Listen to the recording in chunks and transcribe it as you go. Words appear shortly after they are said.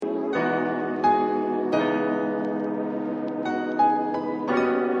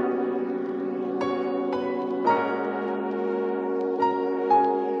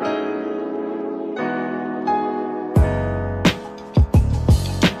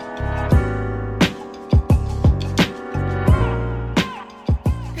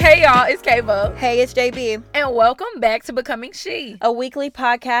Hey y'all, it's Kavo. Hey, it's JB. And welcome back to Becoming She, a weekly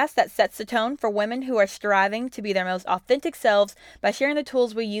podcast that sets the tone for women who are striving to be their most authentic selves by sharing the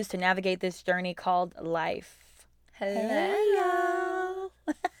tools we use to navigate this journey called life. Hello. Hey, y'all.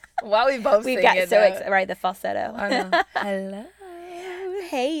 Why we both We singing got so that? excited. Right, the falsetto. I know. Hello.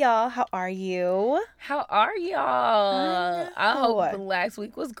 Hey, y'all. How are you? How are y'all? I know. hope last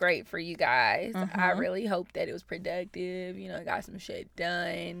week was great for you guys. I really hope that it was productive. You know, got some shit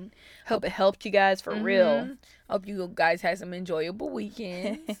done. Hope it helped you guys for real. Hope you guys had some enjoyable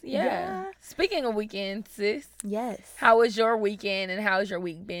weekends. Yeah. Speaking of weekends, sis. Yes. How was your weekend and how's your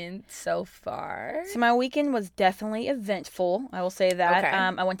week been so far? So my weekend was definitely eventful. I will say that.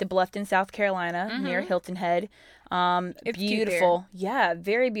 Okay. I went to Bluffton, South Carolina, near Hilton Head. It's Beautiful. Yeah,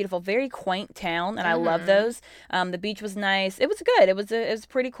 very beautiful, very quaint town, and I love those. The beach was nice. It was good. It was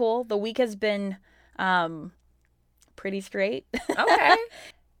pretty cool. The week has been pretty straight. Okay.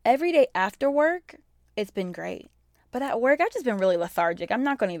 Every day after work, it's been great. But at work, I've just been really lethargic. I'm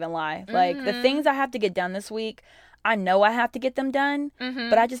not going to even lie. Like, the things I have to get done this week, I know I have to get them done,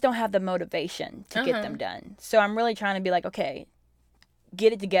 but I just don't have the motivation to get them done. So I'm really trying to be like, okay,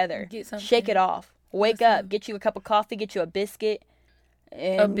 get it together. Shake it off. Wake up. Get you a cup of coffee. Get you a biscuit.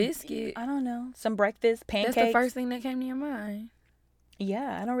 A biscuit? I don't know. Some breakfast. Pancakes. That's the first thing that came to your mind.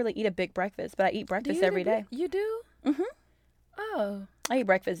 Yeah, I don't really eat a big breakfast, but I eat breakfast every day. You do? Mm-hmm. Oh. I eat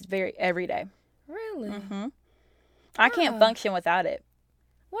breakfast every day. Really? Mm-hmm. I can't function without it.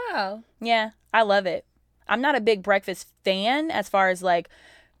 Wow. Yeah, I love it. I'm not a big breakfast fan as far as like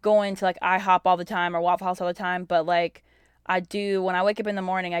going to like IHOP all the time or Waffle House all the time, but like I do when I wake up in the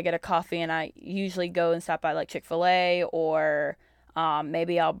morning, I get a coffee and I usually go and stop by like Chick-fil-A or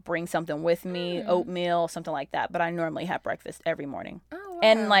maybe I'll bring something with me, oatmeal, something like that. But I normally have breakfast every morning. Oh, wow.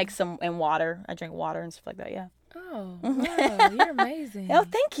 And like and water. I drink water and stuff like that, yeah. Oh, wow. You're amazing. Oh,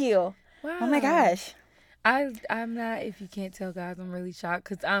 thank you. Wow. Oh my gosh. I'm not, if you can't tell, guys, I'm really shocked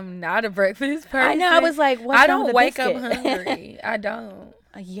because I'm not a breakfast person. I know. I was like, what's I wrong don't with the wake up biscuit? hungry. I don't.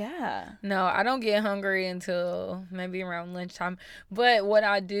 Yeah. No, I don't get hungry until maybe around lunchtime. But what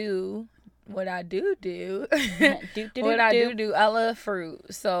I do, I love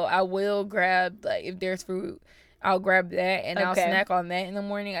fruit. So I will grab, like, if there's fruit, I'll grab that and I'll snack on that in the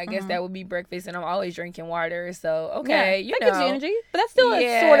morning. I guess that would be breakfast, and I'm always drinking water. So, that gives you energy. But that's still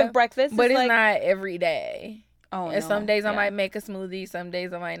a sort of breakfast. But it's not every day. Oh, and some days I might make a smoothie, some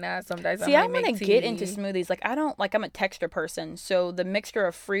days I might not. Some days I might make tea. want to get into smoothies. Like, I'm a texture person. So the mixture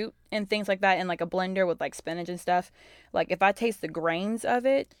of fruit and things like that in like a blender with like spinach and stuff, like if I taste the grains of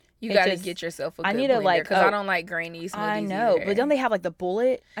it, you got to get yourself a good blender because I don't like grainy smoothies I know, either. But don't they have like the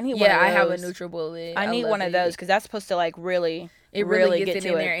bullet? I need one of those. Yeah, I have a NutriBullet. I need one of those because that's supposed to like really really get it to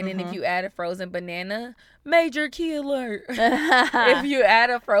in it. there. And then if you add a frozen banana, major key alert. If you add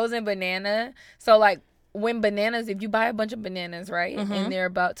a frozen banana, so like if you buy a bunch of bananas, right, and they're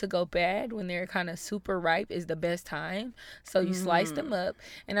about to go bad, when they're kind of super ripe is the best time. So you slice them up,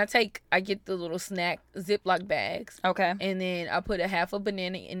 and I get the little snack Ziploc bags. Okay. And then I put a half a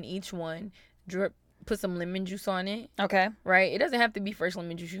banana in each one, put some lemon juice on it. Okay. Right? It doesn't have to be fresh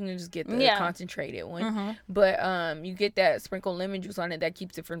lemon juice. You can just get the concentrated one. But you get that sprinkled lemon juice on it that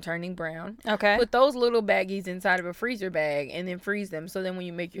keeps it from turning brown. Okay. Put those little baggies inside of a freezer bag and then freeze them. So then when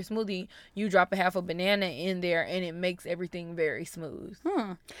you make your smoothie, you drop a half a banana in there and it makes everything very smooth.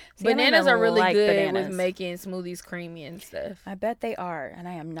 See, bananas are really good bananas. with making smoothies creamy and stuff. I bet they are. And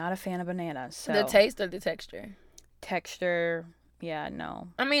I am not a fan of bananas. So. The taste or the texture? Texture. Yeah, no.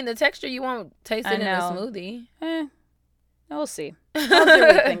 I mean, the texture, you won't taste it in a smoothie. We'll see. How's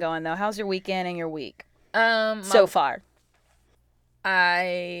your week been going, though? How's your weekend and your week? So far.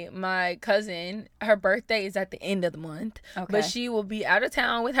 My cousin, her birthday is at the end of the month. Okay. But she will be out of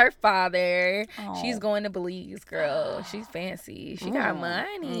town with her father. Oh. She's going to Belize, girl. She's fancy. She got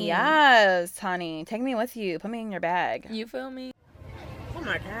money. Yes, honey. Take me with you. Put me in your bag. You feel me? Oh,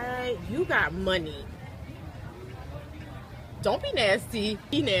 my God. You got money. Don't be nasty.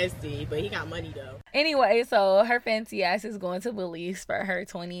 He nasty, but he got money, though. Anyway, so her fancy ass is going to Belize for her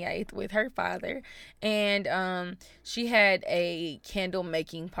 28th with her father. And she had a candle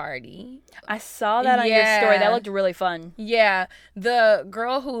making party. I saw that on your story. That looked really fun. Yeah. The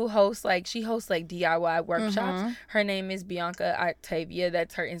girl who hosts, she hosts DIY workshops. Her name is Bianca Octavia.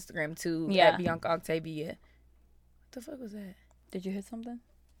 That's her Instagram, too. Yeah. At Bianca Octavia. What the fuck was that? Did you hit something?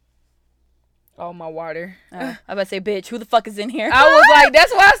 Oh, my water. I was about to say, bitch, who the fuck is in here? I was like,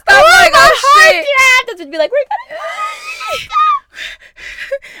 that's why I stopped. Oh shit. Yeah, that's be like,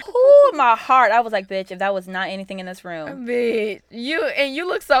 oh, my heart. I was like, bitch, if that was not anything in this room. Bitch, you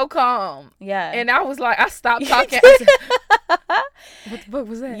look so calm. Yeah. And I was like, I stopped talking. What the fuck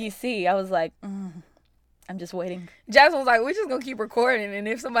was that? You see, I was like, I'm just waiting. Jasmine was like, we're just gonna keep recording, and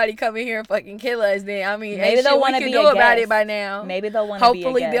if somebody come in here and fucking kill us, then I mean, maybe they'll want to be do a about guest. it by now. Maybe they'll want to be a guest.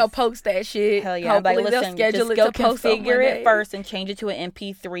 Hopefully they'll post that shit. Hell yeah! Hopefully like, listen, they'll schedule just it go to post on configure Monday. it first and change it to an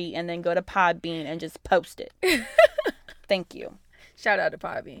MP3, and then go to Podbean and just post it. Thank you. Shout out to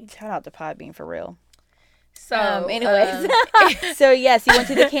Podbean. Shout out to Podbean for real. So, anyways, so yes, you went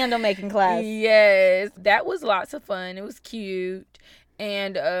to the candle making class. Yes, that was lots of fun. It was cute.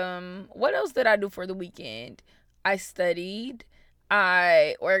 And what else did I do for the weekend? I studied.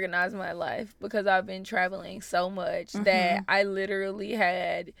 I organized my life because I've been traveling so much that I literally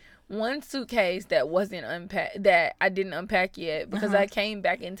had one suitcase that wasn't unpacked, that I didn't unpack yet because I came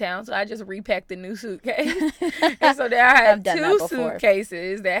back in town, so I just repacked the new suitcase. And so there I had two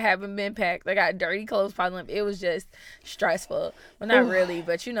suitcases that haven't been packed. I got dirty clothes piling up. It was just stressful. Well, not really,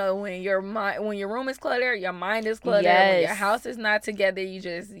 but you know, when your room is cluttered, your mind is cluttered. Yes. When your house is not together, you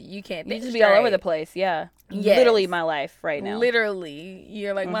can't think. You just straight. be all over the place. Yeah. Yes. Literally my life right now. Literally,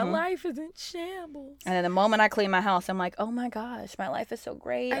 you're like, my life is in shambles. And then the moment I clean my house, I'm like, oh my gosh, my life is so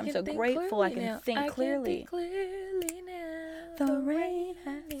great. I'm so grateful. I can think clearly. Now. The rain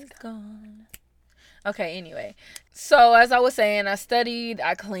has gone. Okay, anyway. So as I was saying, I studied,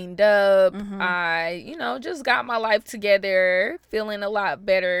 I cleaned up, I, just got my life together, feeling a lot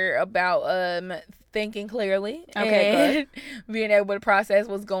better about thinking clearly. Okay, and being able to process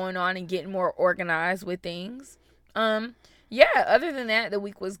what's going on and getting more organized with things. Yeah, other than that, the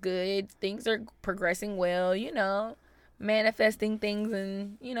week was good. Things are progressing well, manifesting things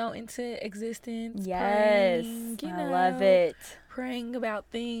and, into existence. Yes. Praying, I love it. Praying about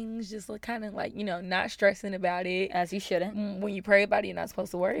things, just kind of like, not stressing about it. As you shouldn't. When you pray about it, you're not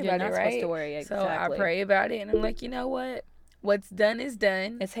supposed to worry about it, right? You're not supposed to worry, exactly. So I pray about it, and I'm like, you know what? What's done is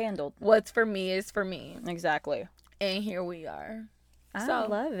done. It's handled. What's for me is for me. Exactly. And here we are. I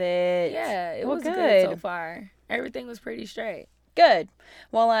love it. Yeah, it was good so far. Everything was pretty straight. Good.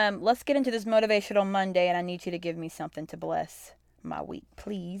 Well, let's get into this Motivational Monday, and I need you to give me something to bless my week,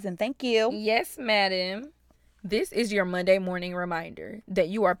 please, and thank you. Yes, madam. This is your Monday morning reminder that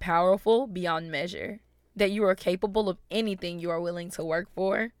you are powerful beyond measure, that you are capable of anything you are willing to work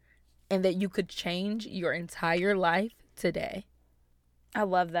for, and that you could change your entire life today. I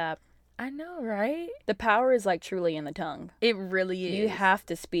love that. I know, right? The power is like truly in the tongue. It really is. You have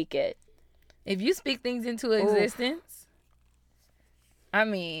to speak it. If you speak things into existence, I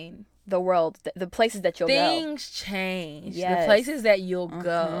mean, the world, the places that you'll go. Things change. Yes. The places that you'll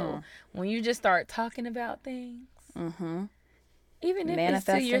go. When you just start talking about things. Even if it's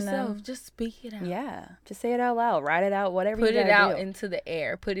to yourself, just speak it out. Yeah. Just say it out loud. Write it out, whatever Put you it out do. into the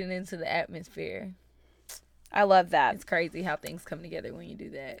air. Put it into the atmosphere. I love that. It's crazy how things come together when you do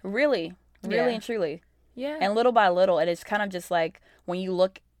that. Really and truly. Yeah. And little by little, it is kind of just like when you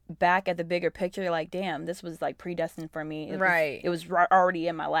look back at the bigger picture, you're like, damn, this was like predestined for me. It was already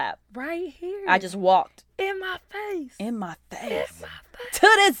in my lap. Right here. I just walked. In my face. In my face. In my face. To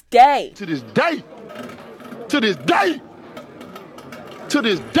this day. To this day. To this day. To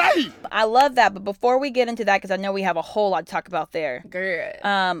this day. I love that. But before we get into that, because I know we have a whole lot to talk about there. Good.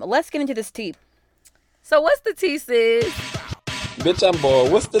 Let's get into this tea. So what's the tea, sis? Bitch, I'm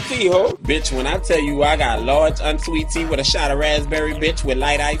bored. What's the tea, ho? Bitch, when I tell you I got large unsweet tea with a shot of raspberry, bitch, with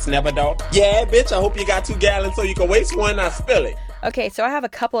light ice, never dark. Yeah, bitch, I hope you got 2 gallons so you can waste one, I spill it. Okay, so I have a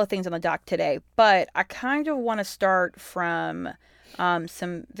couple of things on the dock today, but I kind of want to start from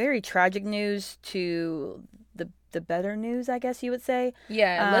some very tragic news to the better news, I guess you would say.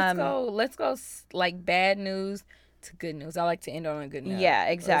 Yeah, let's go like bad news to good news. I like to end on a good note. Yeah,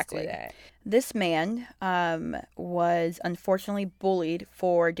 exactly. Let's do that. This man was unfortunately bullied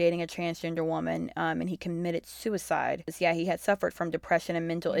for dating a transgender woman, and he committed suicide. Yeah, he had suffered from depression and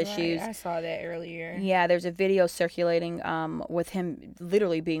mental issues. I saw that earlier. Yeah, there's a video circulating with him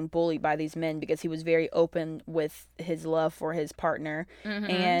literally being bullied by these men because he was very open with his love for his partner.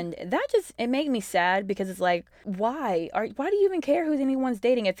 And that it made me sad because it's like, why do you even care who anyone's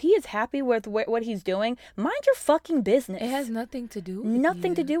dating? If he is happy with what he's doing, mind your fucking business. It has nothing to do with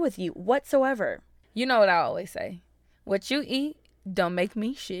nothing to do with you whatsoever. You know what I always say? What you eat don't make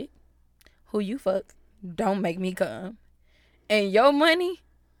me shit. Who you fuck don't make me come. And your money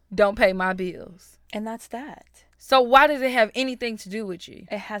don't pay my bills. And that's that. So why does it have anything to do with you?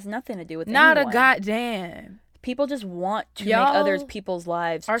 It has nothing to do with Not anyone. a goddamn. People just want to make other people's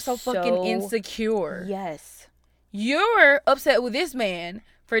lives are so fucking insecure. Yes. You're upset with this man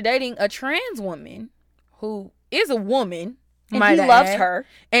for dating a trans woman who is a woman. And he loves her.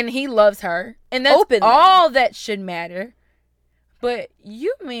 And he loves her. And that's all that should matter. But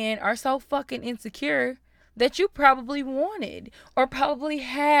you men are so fucking insecure that you probably wanted or probably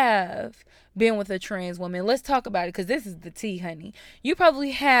have been with a trans woman. Let's talk about it because this is the tea, honey. You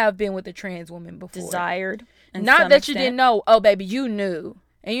probably have been with a trans woman before. Desired. Not that you didn't know. Oh, baby, you knew.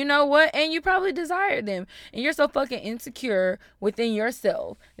 And you know what? And you probably desired them. And you're so fucking insecure within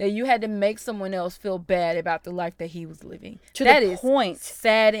yourself that you had to make someone else feel bad about the life that he was living. To that the is point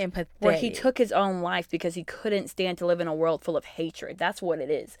sad and pathetic. where he took his own life because he couldn't stand to live in a world full of hatred. That's what it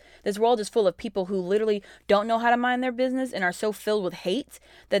is. This world is full of people who literally don't know how to mind their business and are so filled with hate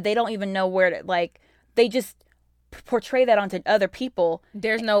that they don't even know where to, like, they just portray that onto other people.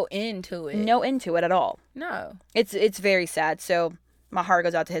 There's no end to it. No end to it at all. No. It's very sad. So my heart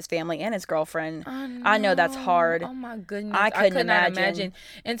goes out to his family and his girlfriend. I know that's hard. Oh my goodness. I could not imagine.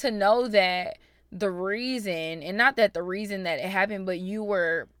 And to know that the reason, and not that the reason that it happened, but you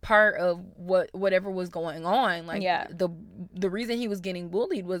were part of whatever was going on. Like, the reason he was getting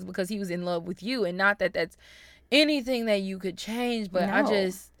bullied was because he was in love with you, and not that that's anything that you could change. But I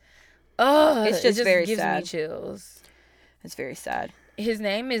just, it's just very gives sad. me chills. It's very sad. His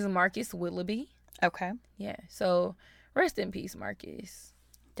name is Marcus Willoughby. Okay. Yeah. So rest in peace, Marcus.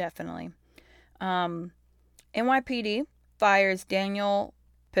 Definitely. NYPD fires Daniel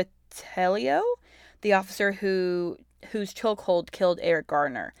Patelio, the officer whose chokehold killed Eric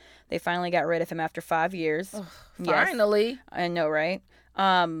Gardner. They finally got rid of him after 5 years. Ugh, Yes. finally. I know, right?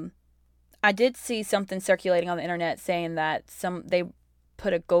 I did see something circulating on the internet saying that they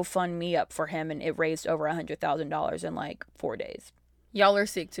put a GoFundMe up for him and it raised over $100,000 in like 4 days. Y'all are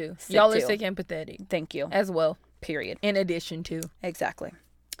sick too. Sick Y'all are too. sick and pathetic Thank you. as well. Period. In addition to. Exactly.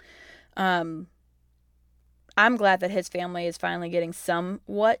 I'm glad that his family is finally getting some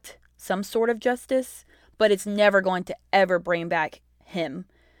sort of justice, but it's never going to ever bring back him.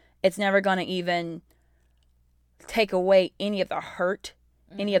 It's never going to even take away any of the hurt,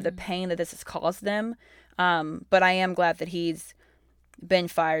 any of the pain that this has caused them. But I am glad that he's been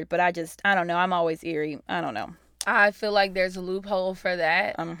fired, but I don't know. I'm always eerie. I don't know. I feel like there's a loophole for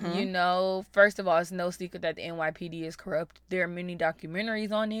that. Mhm. You know, first of all, it's no secret that the NYPD is corrupt. There are many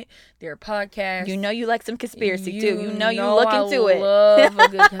documentaries on it. There are podcasts. You know you like some conspiracy too. You know you look into I it. love a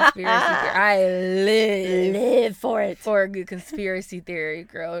good conspiracy theory. I Live for it. for a good conspiracy theory,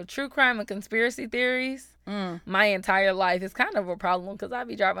 girl. True crime and conspiracy theories. My entire life is kind of a problem because I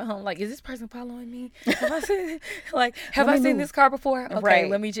be driving home like, is this person following me? Have I seen this car before? Okay, Right.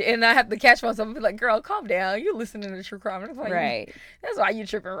 let me. And I have to catch myself and be like, girl, calm down. You listening to true crime? And I'm like, Right. That's why you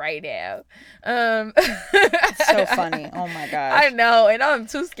tripping right now. It's so funny. Oh my gosh. I know, and I'm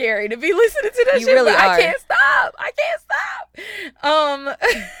too scary to be listening to that You shit. really but are. I can't stop.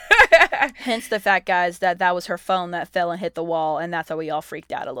 Hence the fact, guys, that was her phone that fell and hit the wall, and that's why we all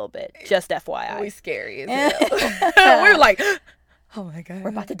freaked out a little bit. Just FYI. We scary as hell. We were like, oh my god, We're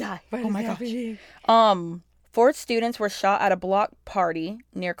about to die. What Oh is my gosh. happening? 4 students were shot at a block party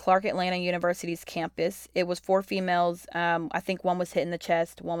near Clark Atlanta University's campus. It was 4 females. I think one was hit in the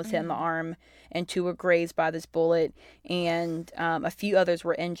chest, one was hit in the arm, and 2 were grazed by this bullet, and a few others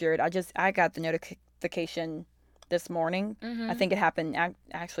were injured. I got the notification this morning. I think it happened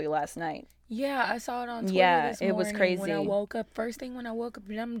actually last night. Yeah, I saw it on Twitter Yeah, this it was morning crazy. when I woke up. First thing when I woke up,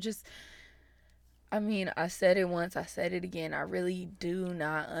 and I said it once, I said it again. I really do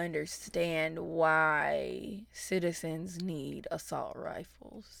not understand why citizens need assault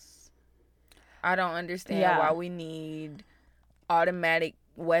rifles. I don't understand why we need automatic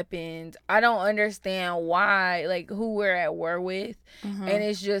weapons. I don't understand why, like, who we're at war with. And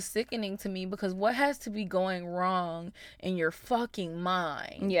it's just sickening to me because what has to be going wrong in your fucking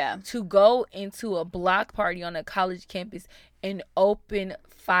mind to go into a block party on a college campus and open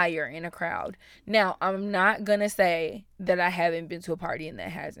fire in a crowd? Now, I'm not gonna say that I haven't been to a party and that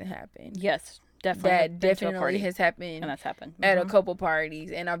hasn't happened. Yes, definitely. That definitely has happened. And that's happened. At a couple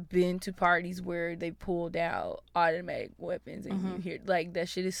parties, and I've been to parties where they pulled out automatic weapons, and you hear, like, that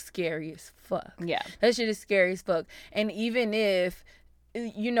shit is scary as fuck. Yeah. That shit is scary as fuck. And even if,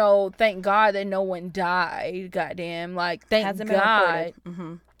 you know, thank God that no one died, goddamn, like, thank Hasn't been God.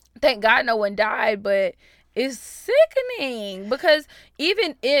 reported. Thank God no one died, but it's sickening because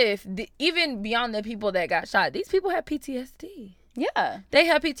even beyond the people that got shot, these people have PTSD. Yeah. They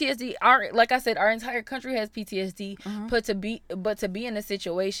have PTSD. Like I said, our entire country has PTSD. But to be in a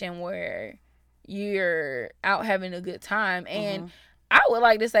situation where you're out having a good time, and I would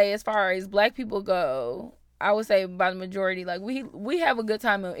like to say, as far as Black people go, I would say by the majority, like we have a good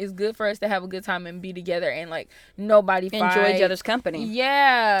time. It's good for us to have a good time and be together and like nobody enjoy each other's company.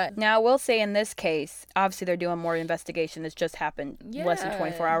 Yeah. Now, I will say in this case, obviously they're doing more investigation. This just happened less than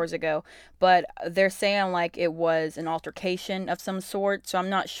 24 hours ago, but they're saying like it was an altercation of some sort. So I'm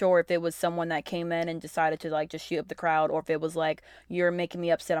not sure if it was someone that came in and decided to like just shoot up the crowd, or if it was like, you're making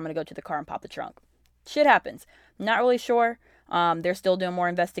me upset, I'm gonna go to the car and pop the trunk. Shit happens. Not really sure. They're still doing more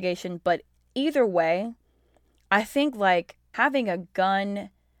investigation, but either way, I think like having a gun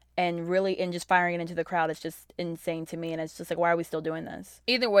and just firing it into the crowd is just insane to me. And it's just like, why are we still doing this?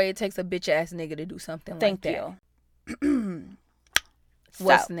 Either way, it takes a bitch ass nigga to do something like that. Thank you.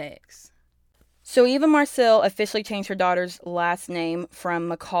 What's next? So Eva Marcille officially changed her daughter's last name from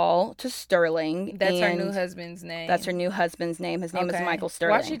McCall to Sterling. That's her new husband's name. That's her new husband's name. His name is Michael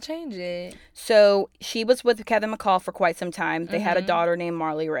Sterling. Why'd she change it? So she was with Kevin McCall for quite some time. They had a daughter named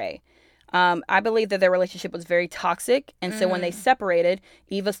Marley Ray. I believe that their relationship was very toxic. And so when they separated,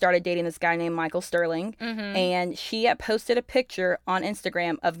 Eva started dating this guy named Michael Sterling. And she had posted a picture on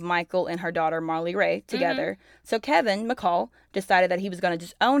Instagram of Michael and her daughter Marley Ray together. So Kevin McCall decided that he was going to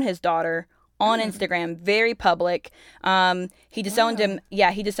just own his daughter on Instagram, very public. He disowned him. Yeah,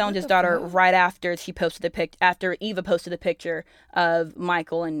 he disowned his daughter right after she posted after Eva posted the picture of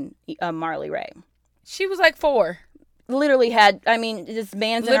Michael and Marley Ray. She was like 4. Literally had, I mean, this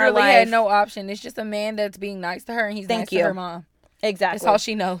man's in her life. Literally had no option. It's just a man that's being nice to her, and he's nice to her mom. Exactly. That's all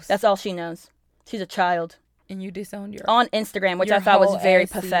she knows. That's all she knows. She's a child. And you disowned your on Instagram, which I thought was very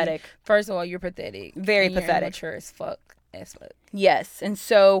pathetic. First of all, you're pathetic. Very pathetic. You're immature as fuck. Yes, and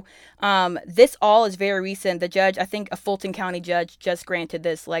so this all is very recent. The judge, I think a Fulton County judge, just granted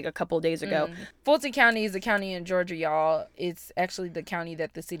this like a couple of days ago. Fulton County is a county in Georgia, y'all. It's actually the county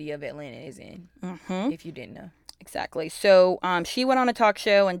that the city of Atlanta is in, if you didn't know. Exactly. So she went on a talk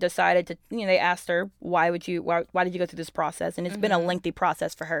show and decided to, they asked her, why did you go through this process? And it's been a lengthy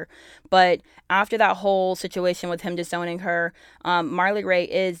process for her. But after that whole situation with him disowning her, Marley Ray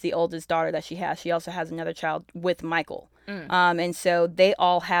is the oldest daughter that she has. She also has another child with Michael. And so they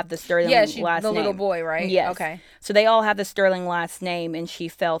all have the Sterling last name. The little boy, right? Yes. Okay. So they all have the Sterling last name, and she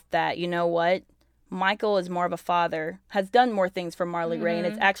felt that, you know what? Michael is more of a father, has done more things for Marley Ray, and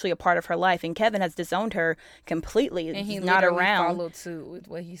it's actually a part of her life. And Kevin has disowned her completely. And he's not around. Followed suit with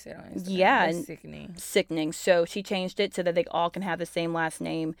what he said on Instagram. Yeah, that's sickening. Sickening. So she changed it so that they all can have the same last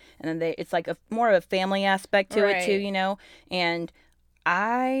name, and then it's like more of a family aspect to it too, And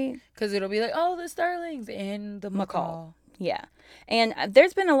because it'll be like, oh, the Sterlings and the McCall. Yeah. And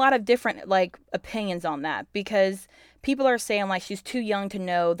there's been a lot of different opinions on that, because people are saying like she's too young to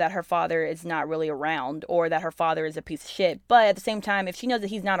know that her father is not really around, or that her father is a piece of shit. But at the same time, if she knows that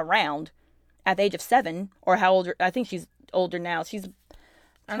he's not around at the age of 7, or how old, I think she's older now.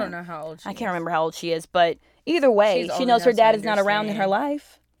 I don't know how old she is. I can't remember how old she is, but either way, she knows her dad is not around in her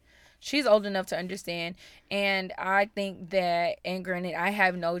life. She's old enough to understand. And I think that, and granted, I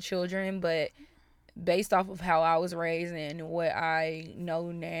have no children, but based off of how I was raised and what I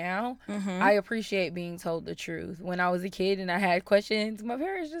know now, I appreciate being told the truth. When I was a kid and I had questions, my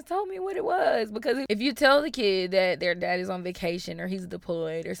parents just told me what it was. Because if you tell the kid that their dad is on vacation or he's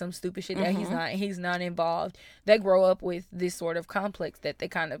deployed or some stupid shit that he's not involved, they grow up with this sort of complex that they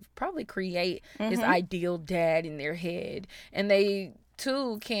kind of probably create this ideal dad in their head. And they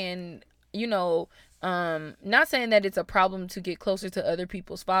too can, not saying that it's a problem to get closer to other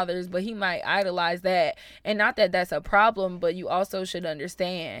people's fathers, but he might idolize that. And not that that's a problem, but you also should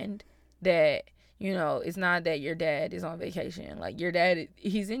understand that, it's not that your dad is on vacation. Like, your dad,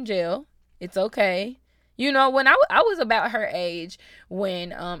 he's in jail. It's okay. When I was about her age,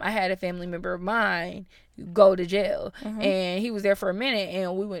 when I had a family member of mine go to jail, and he was there for a minute,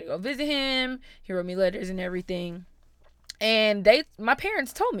 and we went to go visit him. He wrote me letters and everything. And my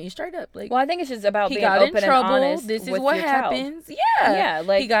parents told me straight up, like, well, I think it's just about being open and honest. This is what happens. Yeah,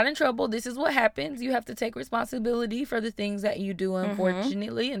 he got in trouble. This is what happens. You have to take responsibility for the things that you do,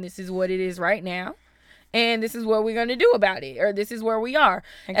 unfortunately, and this is what it is right now. And this is what we're going to do about it, or this is where we are.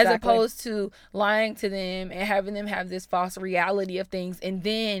 Exactly. As opposed to lying to them and having them have this false reality of things. And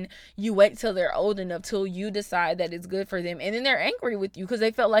then you wait till they're old enough till you decide that it's good for them. And then they're angry with you because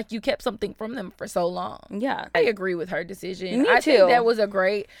they felt like you kept something from them for so long. Yeah. I agree with her decision. Me too. I think that was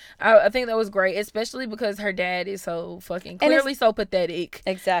I think that was great, especially because her dad is so fucking clearly so pathetic.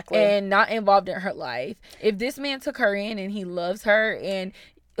 Exactly. And not involved in her life. If this man took her in and he loves her, and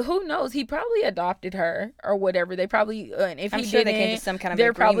who knows, he probably adopted her or whatever. They probably, and if I'm he sure didn't, they came to some kind of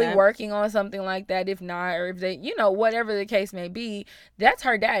they're agreement. probably working on something like that. If not, or if they, whatever the case may be, that's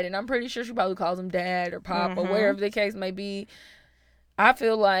her dad. And I'm pretty sure she probably calls him dad or pop or whatever the case may be. I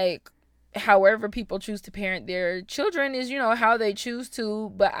feel like however people choose to parent their children is, how they choose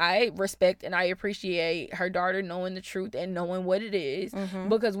to. But I respect and I appreciate her daughter knowing the truth and knowing what it is.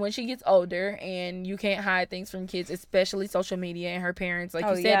 Because when she gets older, and you can't hide things from kids, especially social media, and her parents, like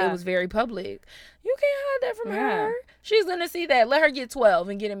you said, it was very public. You can't hide that from her. She's going to see that. Let her get 12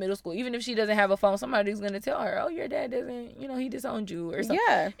 and get in middle school. Even if she doesn't have a phone, somebody's going to tell her, oh, your dad doesn't, he disowned you or something.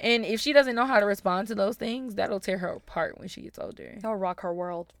 Yeah. And if she doesn't know how to respond to those things, that'll tear her apart when she gets older. It'll rock her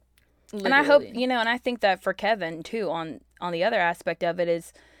world. Literally. And I hope, and I think that for Kevin, too, on the other aspect of it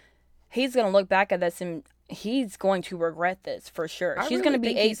is he's going to look back at this and he's going to regret this for sure. She's going to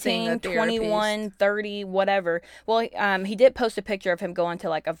be 18, 21, 30, whatever. Well, he did post a picture of him going to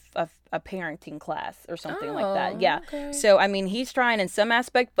like a parenting class or something like that. Yeah. Okay. So, I mean, he's trying in some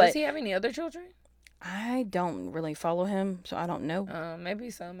aspect, but... Does he have any other children? I don't really follow him, so I don't know.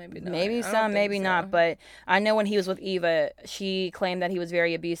 Maybe some, maybe not. Maybe some, maybe not. But I know when he was with Eva, she claimed that he was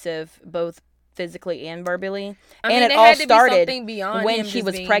very abusive, both physically and verbally. And it all started when she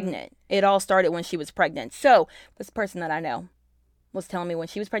was pregnant. It all started when she was pregnant. So this person that I know was telling me when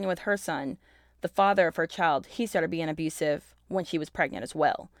she was pregnant with her son, the father of her child, he started being abusive when she was pregnant as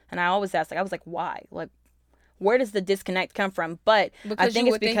well. And I always asked, I was like, why? Like, where does the disconnect come from? But I think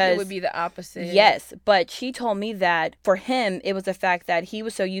it's because it would be the opposite. Yes, but she told me that for him, it was the fact that he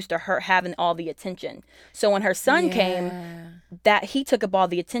was so used to her having all the attention. So when her son came, that he took up all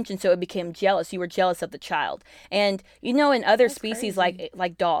the attention, so it became jealous. You were jealous of the child. And in other species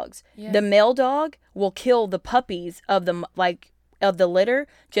like dogs, the male dog will kill the puppies of the litter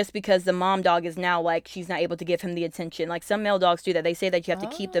just because the mom dog is now she's not able to give him the attention. Like some male dogs do that. They say that you have to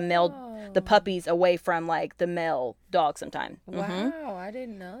keep the puppies away from the male dog sometime. Wow, I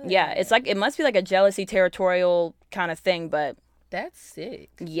didn't know that. Yeah, it's it must be a jealousy territorial kind of thing, but that's sick.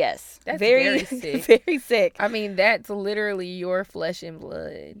 Yes. That's very sick. Very sick. I mean, that's literally your flesh and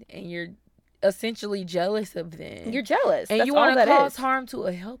blood, and you're essentially jealous of them. You're jealous. And that's you want to cause harm to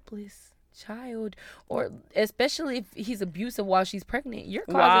a helpless child, or especially if he's abusive while she's pregnant. You're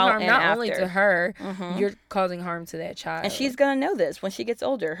causing harm not only to her, you're causing harm to that child. And she's gonna know this when she gets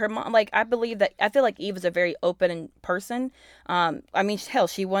older. Her mom, I feel like Eve is a very open person. I mean, hell,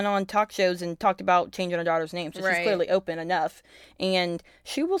 she went on talk shows and talked about changing her daughter's name, so she's clearly open enough. And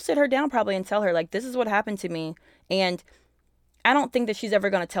she will sit her down probably and tell her this is what happened to me. And I don't think that she's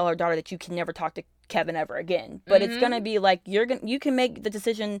ever gonna tell her daughter that you can never talk to Kevin ever again. But it's gonna be you can make the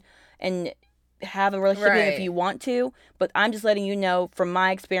decision and have a relationship with him if you want to, but I'm just letting you know from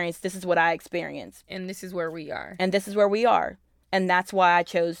my experience, this is what I experienced. And this is where we are. And that's why I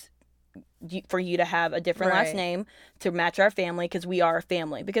chose for you to have a different last name to match our family, because we are a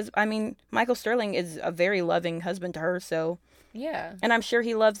family. Because, I mean, Michael Sterling is a very loving husband to her, so... Yeah. And I'm sure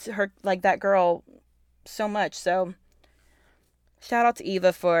he loves her, that girl, so much, so... Shout out to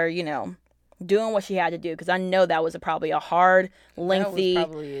Eva for, doing what she had to do, because I know that was probably a hard, lengthy,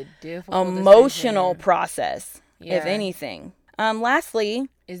 probably a difficult emotional process, if anything. Lastly,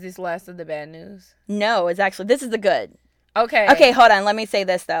 is this last of the bad news? No, this is the good. Okay, hold on. Let me say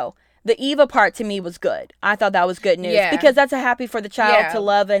this though. The Eva part to me was good. I thought that was good news because that's a happy for the child to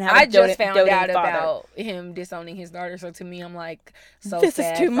love and have. I just found out about him disowning his daughter, so to me, I'm this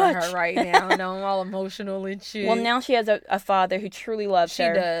sad is too much for her right now. And I'm all emotional and shit. Well, now she has a father who truly loves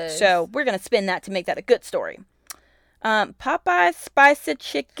her. She does. So we're gonna spin that to make that a good story. Popeye's spicy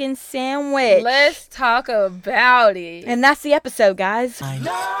chicken sandwich. Let's talk about it. And that's the episode, guys. I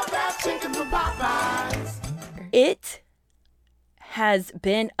love that chicken from Popeyes. It has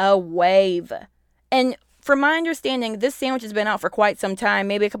been a wave. And from my understanding, this sandwich has been out for quite some time,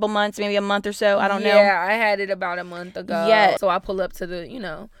 maybe a couple months, maybe a month or so. I don't know. Yeah, I had it about a month ago. Yeah. So I pull up to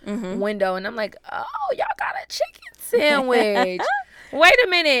the, window and I'm like, oh, y'all got a chicken sandwich. Wait a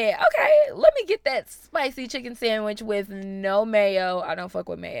minute. Okay, let me get that spicy chicken sandwich with no mayo. I don't fuck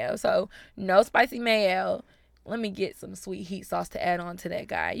with mayo. So no spicy mayo. Let me get some sweet heat sauce to add on to that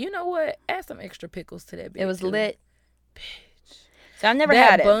guy. You know what? Add some extra pickles to that bitch. It was lit. Bitch. So I've never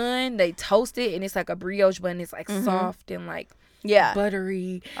had it. That bun, they toast it, and it's like a brioche bun. It's soft and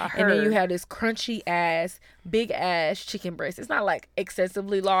buttery. And then you have this crunchy ass, big ass chicken breast. It's not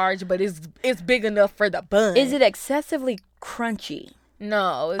excessively large, but it's big enough for the bun. Is it excessively crunchy?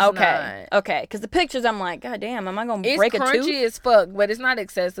 No, it's not. Okay, because the pictures, I'm like, God damn, am I going to break a tooth? It's crunchy as fuck, but it's not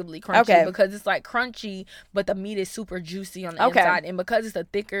excessively crunchy because it's crunchy, but the meat is super juicy on the inside. And because it's a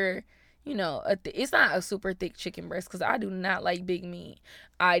thicker... it's not a super thick chicken breast because I do not like big meat.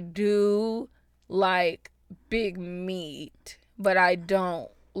 I do like big meat, but I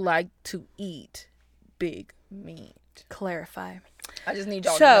don't like to eat big meat. Clarify. I just need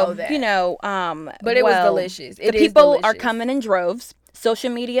y'all to know that. But it was delicious. The people are coming in droves.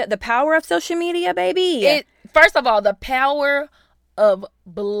 social media, the power of social media, baby. First of all, the power of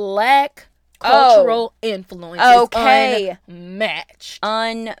Black cultural influence is unmatched.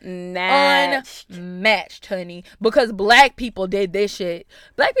 Unmatched, honey. Because Black people did this shit.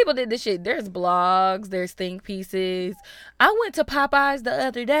 There's blogs, there's think pieces. I went to Popeyes the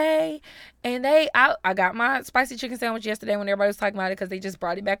other day, and I got my spicy chicken sandwich yesterday when everybody was talking about it, because they just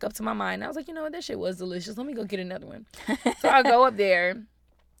brought it back up to my mind. I was like, you know what, that shit was delicious. Let me go get another one. So I go up there,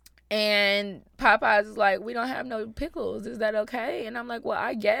 and Popeyes is like, we don't have no pickles. Is that okay? And I'm like, well,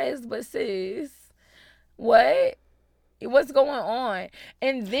 I guess, but sis, what? What's going on?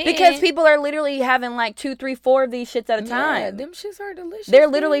 And then, because people are literally having like 2, 3, 4 of these shits at a time. Yeah, them shits are delicious. They're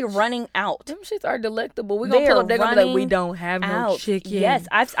literally running out. Them shits are delectable. We're going to pull up, they're going to be like, we don't have no chicken. Yes,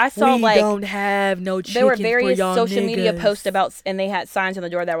 I saw we don't have no chicken. There were various for y'all social media niggas. posts about, and they had signs on the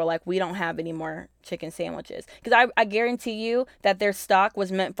door that were like, we don't have any more chicken sandwiches. Because I guarantee you that their stock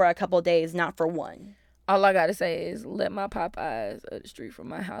was meant for a couple of days, not for one. All I gotta say is, let my Popeyes up the street from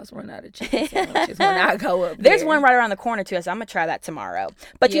my house run out of chicken sandwiches when I go up there. There's one right around the corner too, so I'm gonna try that tomorrow.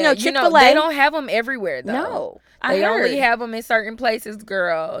 But yeah, Chick-fil-A, they don't have them everywhere though. No, they only have them in certain places,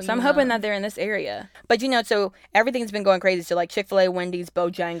 girl. So I'm hoping that they're in this area. But so everything's been going crazy. So like Chick-fil-A, Wendy's,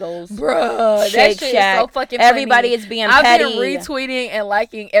 Bojangles, bruh, Shake that shit Shack. is so fucking funny. Everybody is being I've petty. I've been retweeting and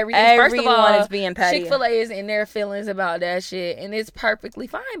liking everything. First of all, is being petty. Chick-fil-A is in their feelings about that shit, and it's perfectly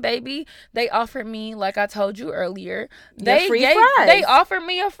fine, baby. They offered me, like I told you earlier, they offered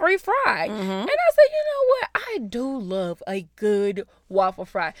me a free fry. And I said, you know what? I do love a good waffle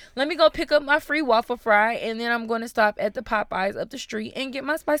fry. Let me go pick up my free waffle fry, and then I'm going to stop at the Popeyes up the street and get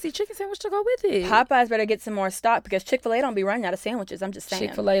my spicy chicken sandwich to go with it. Popeyes better get some more stock, because Chick-fil-A don't be running out of sandwiches. I'm just saying.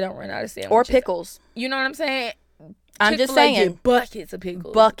 Chick-fil-A don't run out of sandwiches. Or pickles. You know what I'm saying? I'm just saying. Get buckets of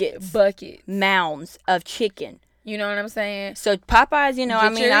pickles. Buckets. Mounds of chicken. You know what I'm saying? So Popeyes,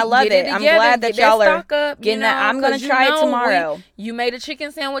 I love it. I'm glad that y'all are getting that. I'm going to try it tomorrow. You made a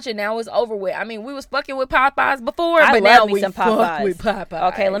chicken sandwich and now it's over with. I mean, we was fucking with Popeyes before, but now me we some fuck with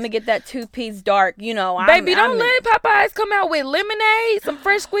Popeyes. Okay, let me get that 2-piece dark. Baby, don't let Popeyes come out with lemonade, some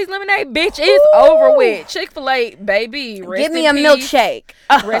fresh squeezed lemonade. Bitch, it's over with. Chick-fil-A, baby. Give me a milkshake.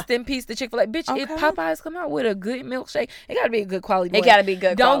 Rest in peace to Chick-fil-A. Bitch, if Popeyes come out with a good milkshake, it got to be a good quality. It got to be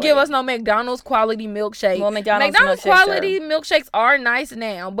good Don't quality. give us no McDonald's quality milkshake. Well, McDonald's quality milkshakes are nice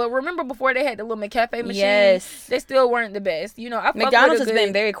now, but remember before they had the little McCafe machine? Yes. They still weren't the best. McDonald's has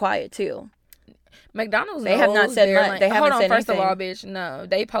been very quiet too. McDonald's, they have not said much. They haven't said first anything. of all, bitch, no.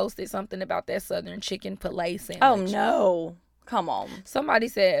 They posted something about that Southern chicken filet sandwich. Oh no. Come on. Somebody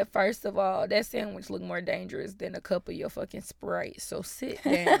said, first of all, that sandwich looked more dangerous than a cup of your fucking Sprite. So sit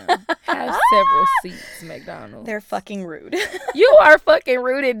down. Have several seats, McDonald's. They're fucking rude. You are fucking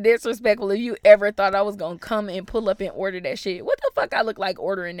rude and disrespectful if you ever thought I was going to come and pull up and order that shit. What the fuck I look like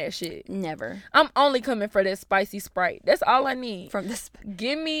ordering that shit? Never. I'm only coming for that spicy Sprite. That's all I need. From this,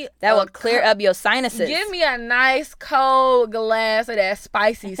 give me that will clear up your sinuses. Give me a nice cold glass of that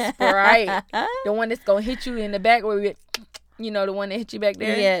spicy Sprite. The one that's going to hit you in the back where we... the one that hit you back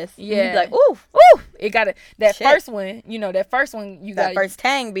there? Yes. Yeah. You be like, ooh. It got that first one, you got that first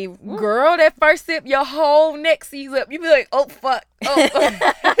tang be... Girl, that first sip, your whole neck sees up. You be like, oh, fuck. Oh.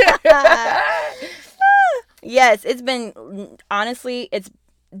 Yes, it's been, honestly,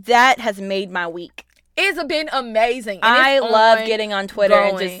 that has made my week. It's been amazing. And I love getting on Twitter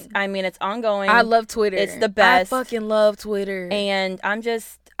and it's ongoing. I love Twitter. It's the best. I fucking love Twitter. And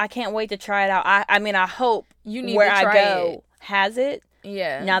I can't wait to try it out. I hope you need where to try I go has it.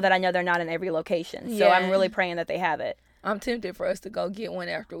 Yeah. Now that I know they're not in every location. So I'm really praying that they have it. I'm tempted for us to go get one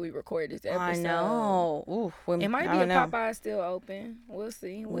after we record this episode. I know. Ooh, it might be a Popeye still open. We'll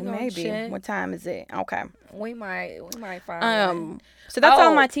see. We may be. What time is it? Okay. We might find one. So that's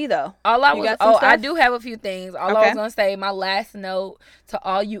all my tea though. I do have a few things. I was gonna say, my last note to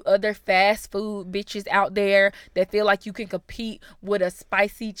all you other fast food bitches out there that feel like you can compete with a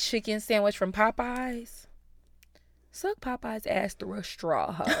spicy chicken sandwich from Popeyes. Suck Popeye's ass through a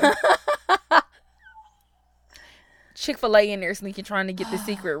straw, ho. Chick-fil-A in there sneaking, trying to get the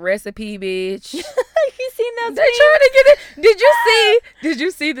secret recipe, bitch. You seen that? They trying to get it. Did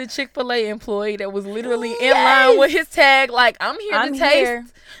you see the Chick-fil-A employee that was literally in line with his tag? Like, I'm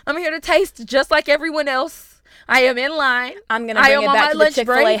here to taste just like everyone else. I am in line. I'm gonna bring it back to the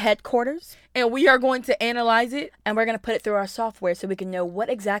Chick-fil-A headquarters, and we are going to analyze it, and we're gonna put it through our software so we can know what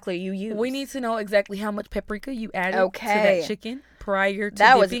exactly you use. We need to know exactly how much paprika you added to that chicken prior to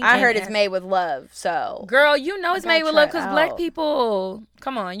dipping. I heard it's made with love. So, girl, it's made with love because Black people.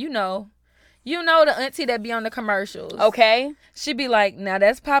 Come on, You know the auntie that be on the commercials. Okay. She be like, now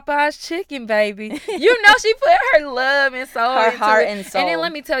that's Popeye's chicken, baby. You know she put her love and soul Her into heart it. and soul. And then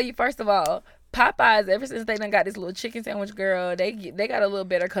let me tell you, first of all, Popeyes, ever since they done got this little chicken sandwich girl, they got a little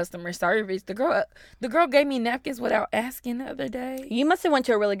better customer service. The girl gave me napkins without asking the other day. You must have went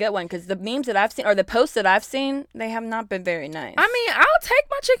to a really good one, because the memes that I've seen, or the posts that I've seen, they have not been very nice. I mean, I'll take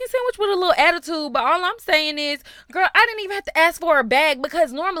my chicken sandwich with a little attitude, but all I'm saying is, girl, I didn't even have to ask for a bag,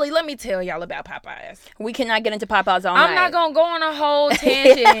 because normally, let me tell y'all about Popeyes. We cannot get into Popeyes all night. I'm not going to go on a whole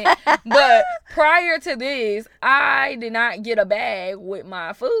tangent, but prior to this, I did not get a bag with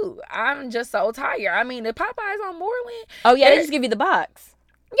my food. I'm just so tired. I mean, the Popeyes on Moreland. Oh, yeah, they just give you the box.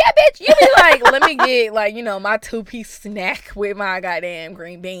 Yeah, bitch. You be like, let me get, like, you know, my 2-piece snack with my goddamn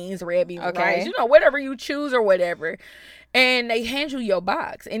green beans, red beans, rice. You know, whatever you choose or whatever. And they hand you your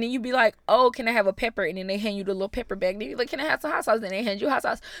box. And then you be like, oh, can I have a pepper? And then they hand you the little pepper bag. Then you be like, can I have some hot sauce? Then they hand you hot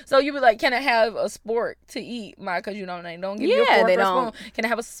sauce. So you be like, can I have a spork to eat my, because you know, they don't give you a fork or a spoon. Can I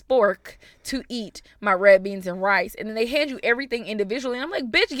have a spork to eat my red beans and rice? And then they hand you everything individually. And I'm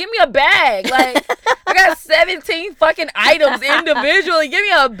like, bitch, give me a bag. Like, I got 17 fucking items individually. Give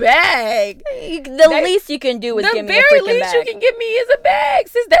me a bag. The least you can do is give me a freaking bag. The very least you can give me is a bag.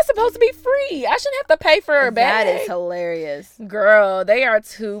 Sis, that's supposed to be free. I shouldn't have to pay for a bag. That is hilarious. Girl, they are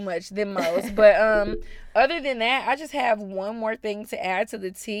too much the most. But other than that, I just have one more thing to add to the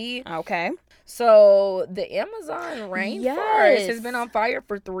tea. Okay. So the Amazon rainforest has been on fire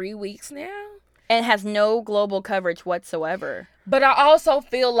for 3 weeks now. And has no global coverage whatsoever. But I also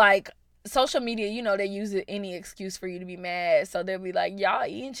feel like social media, you know, they use any excuse for you to be mad. So they'll be like, y'all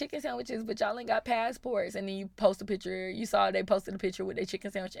eating chicken sandwiches, but y'all ain't got passports. And then you post a picture. You saw they posted a picture with their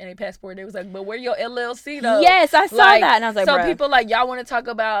chicken sandwich and their passport. They was like, but where your LLC though? Yes, I saw that. And I was like, so bruh. people like, y'all want to talk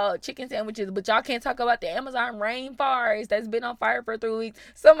about chicken sandwiches, but y'all can't talk about the Amazon rainforest that's been on fire for 3 weeks.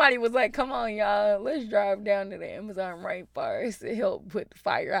 Somebody was like, come on, y'all, let's drive down to the Amazon rainforest to help put the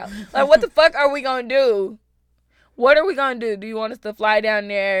fire out. Like, what the fuck are we gonna do? What are we going to do? Do you want us to fly down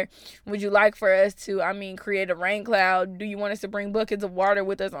there? Would you like for us to, create a rain cloud? Do you want us to bring buckets of water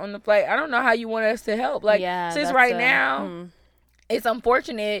with us on the flight? I don't know how you want us to help. Like, since right now, it's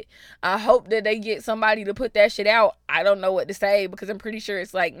unfortunate. I hope that they get somebody to put that shit out. I don't know what to say, because I'm pretty sure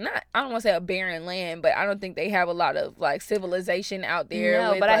it's like not, I don't want to say a barren land, but I don't think they have a lot of like civilization out there.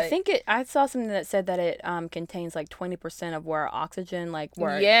 No, but I think I saw something that said that it contains like 20% of where oxygen, like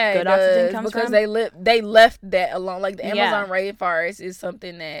where good oxygen comes because from. they left that alone. Like the Amazon rainforest is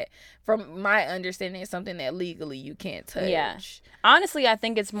something that, from my understanding, is something that legally you can't touch. Yeah. Honestly, I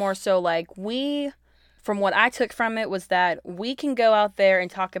think it's more so like from what I took from it was that we can go out there and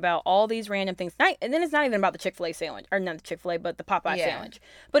talk about all these random things. And then it's not even about the Chick-fil-A sandwich. Or not the Chick-fil-A, but the Popeye sandwich.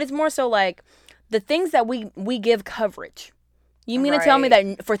 But it's more so like the things that we give coverage. You mean to tell me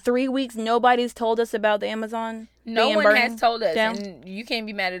that for 3 weeks nobody's told us about the Amazon? No one has told us. Down? And you can't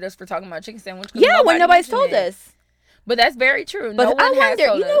be mad at us for talking about chicken sandwich. Yeah, when nobody's told us. But that's very true. But I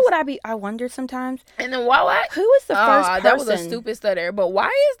wonder, you know what I wonder sometimes? And then why? Who is the first person? That was a stupid stutter. But why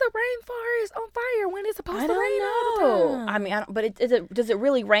is the rainforest on fire when it's supposed to rain all the time? But does it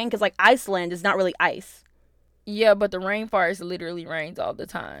really rain? Because like Iceland is not really ice. Yeah, but the rainforest literally rains all the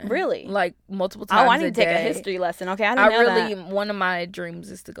time. Really? Like multiple times. Oh, I need to take a history lesson. Okay, I didn't know that. One of my dreams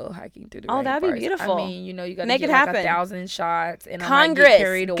is to go hiking through the rainforest. Oh, that'd be beautiful. I mean, you know, you got to make get it happen. 1,000 shots. And Congress, I might get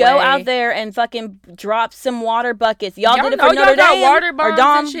carried away. Go out there and fucking drop some water buckets. Y'all did it for Notre Notre Dame water bombs or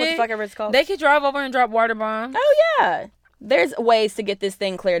Dom, and shit. what the fuck ever it's called. They could drive over and drop water bombs. Oh yeah. There's ways to get this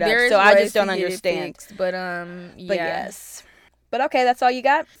thing cleared up. So I just don't understand. But yes. But okay, that's all you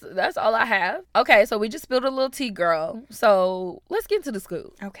got? That's all I have. Okay, so we just spilled a little tea, girl. So let's get into the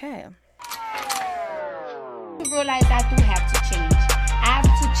scoop. Okay. I realize I do have to change. I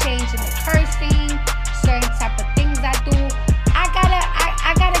have to change in the cursing, certain type of things I do.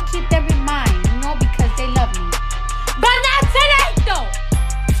 I gotta keep them in mind, you know, because they love me. But not today, though.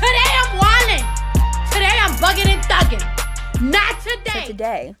 Today I'm wildin'. Today I'm bugging and thugging. Not today. So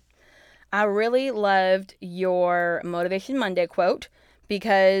today, I really loved your Motivation Monday quote,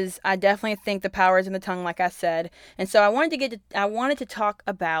 because I definitely think the power is in the tongue, like I said. And so I wanted to talk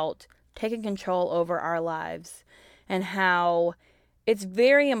about taking control over our lives and how it's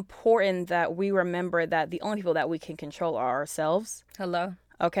very important that we remember that the only people that we can control are ourselves. Hello.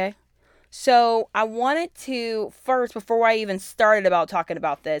 Okay. So I wanted to first, before I even started about talking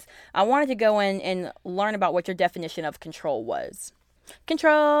about this, I wanted to go in and learn about what your definition of control was.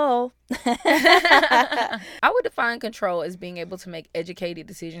 Control. I would define control as being able to make educated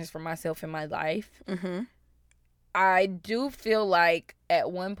decisions for myself in my life. Mm-hmm. I do feel like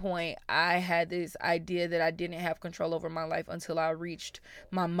at one point I had this idea that I didn't have control over my life until I reached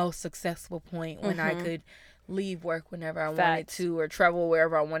my most successful point when I could leave work whenever I wanted to or travel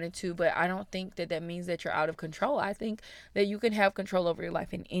wherever I wanted to. But I don't think that that means that you're out of control. I think that you can have control over your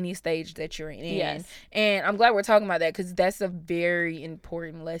life in any stage that you're in. Yes. And I'm glad we're talking about that, because that's a very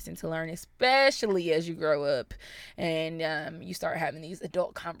important lesson to learn, especially as you grow up and you start having these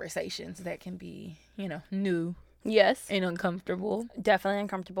adult conversations that can be, new. Yes. And uncomfortable. Definitely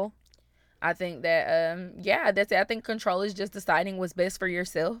uncomfortable. I think that, that's it. I think control is just deciding what's best for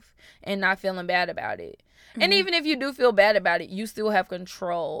yourself and not feeling bad about it. And even if you do feel bad about it, you still have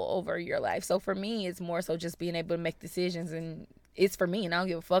control over your life. So for me, it's more so just being able to make decisions, and it's for me, and I don't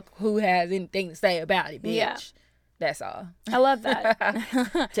give a fuck who has anything to say about it, bitch. Yeah. That's all. I love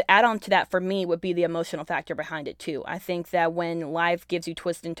that. To add on to that, for me, would be the emotional factor behind it, too. I think that when life gives you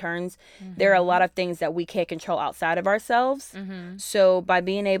twists and turns, there are a lot of things that we can't control outside of ourselves. So by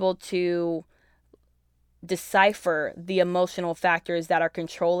being able to decipher the emotional factors that are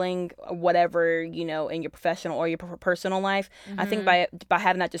controlling whatever, in your professional or your personal life, I think by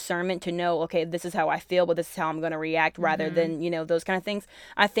having that discernment to know, okay, this is how I feel, but this is how I'm going to react, rather than, those kind of things,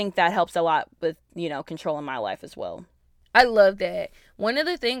 I think that helps a lot with, controlling my life as well. I love that. One of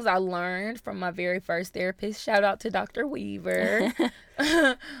the things I learned from my very first therapist, shout out to Dr. Weaver,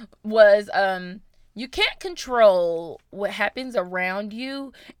 was you can't control what happens around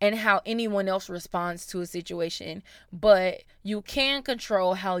you and how anyone else responds to a situation, but you can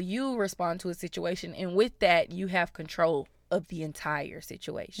control how you respond to a situation. And with that, you have control of the entire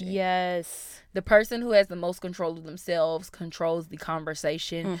situation. Yes. The person who has the most control of themselves controls the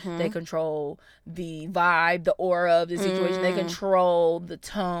conversation. They control the vibe, the aura of the situation. They control the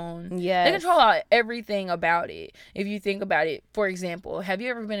tone. Yes. They control everything about it. If you think about it, for example, have you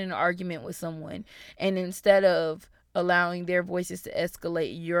ever been in an argument with someone, and instead of allowing their voices to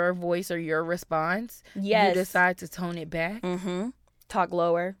escalate your voice or your response, you decide to tone it back? Talk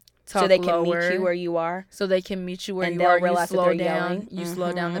lower. So they can meet you where you are. So they can meet you where you are. You slow down. You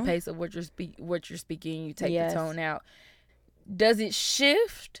slow down the pace of what you're speaking. You take the tone out. Does it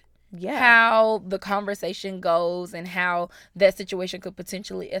shift how the conversation goes and how that situation could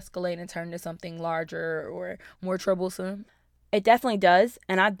potentially escalate and turn to something larger or more troublesome? It definitely does.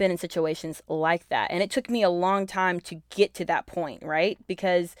 And I've been in situations like that. And it took me a long time to get to that point, right?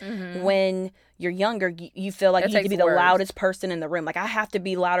 Because when you're younger, you feel like you need to be the loudest person in the room. Like, I have to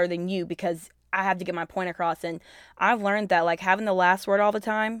be louder than you because I have to get my point across. And I've learned that, like, having the last word all the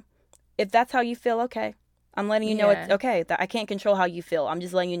time, if that's how you feel, okay. I'm letting you know it's okay. That I can't control how you feel. I'm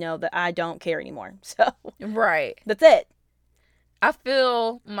just letting you know that I don't care anymore. So, right. That's it. I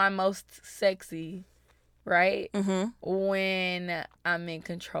feel my most sexy, right? When I'm in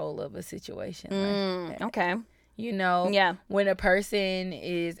control of a situation like that. Okay. When a person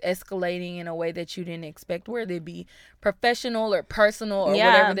is escalating in a way that you didn't expect, whether it be professional or personal or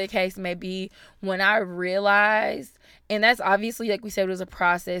whatever the case may be, when I realized, and that's obviously, like we said, it was a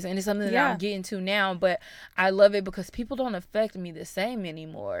process, and it's something that I'm getting to now, but I love it because people don't affect me the same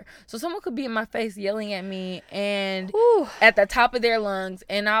anymore. So someone could be in my face yelling at me and at the top of their lungs,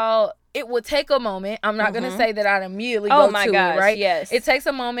 and it would take a moment. I'm not going to say that I'd immediately go to it, right? Yes. It takes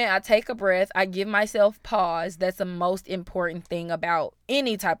a moment. I take a breath. I give myself pause. That's the most important thing about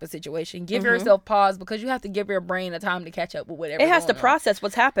any type of situation. Give yourself pause, because you have to give your brain a time to catch up with whatever. It has to process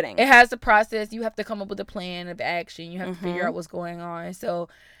what's happening. It has to process. You have to come up with a plan of action. You have to figure out what's going on. So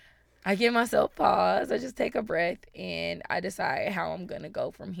I give myself pause. I just take a breath and I decide how I'm going to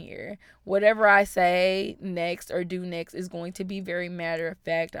go from here. Whatever I say next or do next is going to be very matter of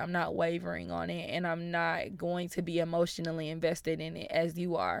fact. I'm not wavering on it, and I'm not going to be emotionally invested in it as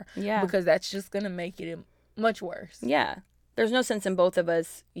you are. Yeah. Because that's just going to make it much worse. Yeah. There's no sense in both of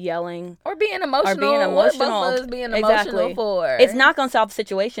us yelling. Or being emotional. What both of us being emotional for? It's not going to solve the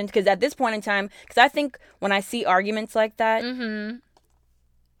situation, because at this point in time, because I think when I see arguments like that,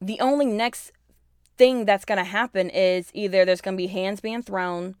 the only next thing that's going to happen is either there's going to be hands being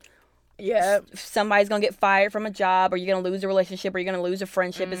thrown. Yeah. Somebody's going to get fired from a job, or you're going to lose a relationship, or you're going to lose a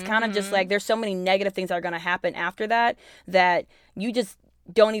friendship. It's kind of just like there's so many negative things that are going to happen after that you just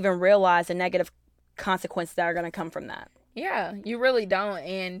don't even realize the negative consequences that are going to come from that. Yeah, you really don't.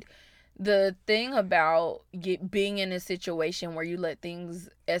 And the thing about being in a situation where you let things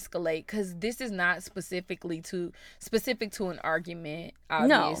escalate, because this is not specific to an argument,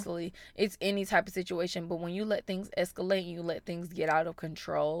 obviously. No. It's any type of situation. But when you let things escalate, you let things get out of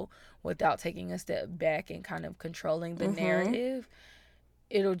control without taking a step back and kind of controlling the narrative,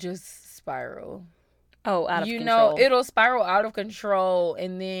 it'll just spiral. Oh, out of you control. know, it'll spiral out of control,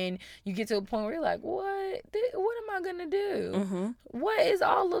 and then you get to a point where you're like, what am I gonna do? Mm-hmm. What is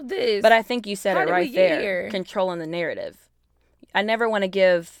all of this? But I think you said How it did we right get there. here? Controlling the narrative. I never want to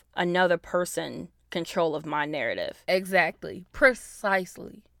give another person control of my narrative. Exactly.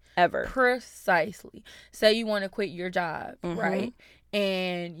 Precisely. Ever. Precisely. Say you want to quit your job, Mhm. right?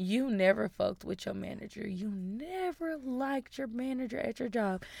 And you never fucked with your manager. You never liked your manager at your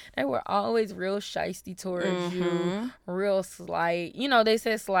job. They were always real shysty towards you, real slight. You know, they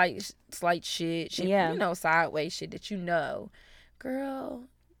said slight shit. Yeah. You know, sideways shit that you know. Girl,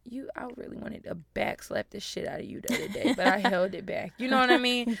 I really wanted to backslap the shit out of you the other day, but I held it back. You know what I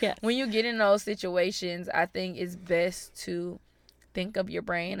mean? Yes. When you get in those situations, I think it's best to think of your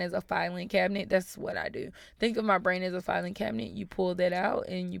brain as a filing cabinet. That's what I do. Think of my brain as a filing cabinet. You pull that out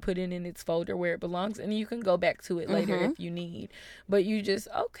and you put it in its folder where it belongs, and you can go back to it later if you need. But you just,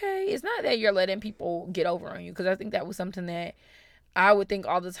 okay, it's not that you're letting people get over on you, because I think that was something that I would think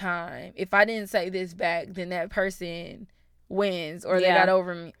all the time. If I didn't say this back, then that person wins, or they got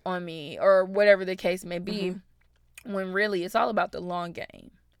over on me, or whatever the case may be, when really it's all about the long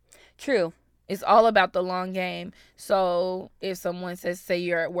game. True. It's all about the long game. So if someone says, say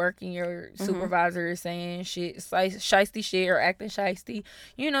you're at work and your supervisor is saying shit, shysty shit, or acting shysty,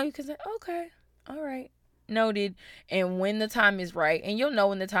 you know, you can say, okay, all right, noted. And when the time is right, and you'll know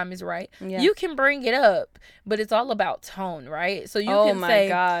when the time is right, you can bring it up. But it's all about tone, right? So you can say,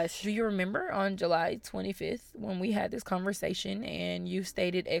 gosh, do you remember on July 25th when we had this conversation and you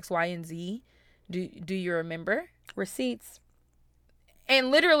stated X, Y, and Z? Do you remember? Receipts. And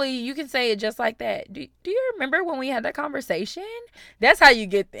literally, you can say it just like that. Do you remember when we had that conversation? That's how you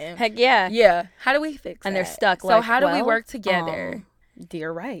get them. Heck yeah. Yeah. How do we fix And that? they're stuck. So how do we work together?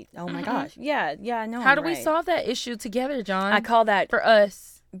 You're right. Oh my gosh. Yeah, I know. How do we solve that issue together, John? I call that for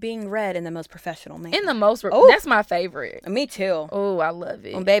us being read in the most professional manner. In the most. That's my favorite. Me too. Oh, I love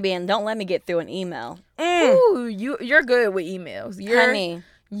it. Oh, baby, and don't let me get through an email. Ooh, you're good with emails. Honey,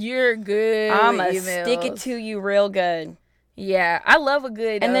 you're good. I'ma with emails. stick it to you real good. Yeah, I love a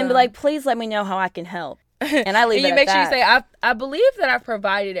good. And then be like, please let me know how I can help. And I leave and it you at make sure that. you say, I believe that I've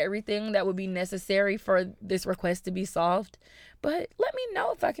provided everything that would be necessary for this request to be solved. But let me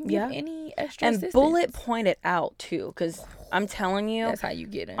know if I can give any extra assistance. Bullet point it out too, because I'm telling you, that's how you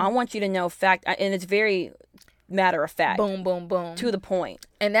get it. I want you to know fact, and it's very matter of fact. Boom, boom, boom. To the point.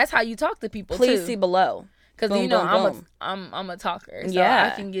 And that's how you talk to people. Please see below. Because you know I'm a talker, so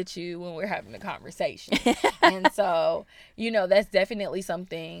I can get you when we're having a conversation. And so, you know, that's definitely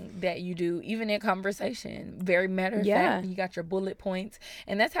something that you do even in conversation. Very matter of fact, you got your bullet points,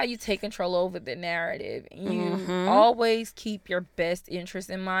 and that's how you take control over the narrative. You always keep your best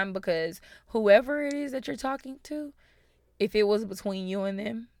interest in mind, because whoever it is that you're talking to, if it was between you and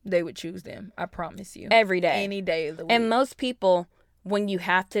them, they would choose them. I promise you. Every day. Any day of the week. And most people, when you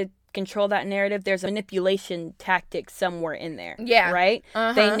have to control that narrative, there's a manipulation tactic somewhere in there. Yeah. Right?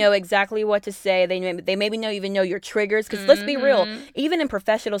 They know exactly what to say. They maybe even know your triggers. Because let's be real, even in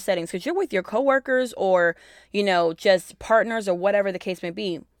professional settings, because you're with your coworkers or, you know, just partners or whatever the case may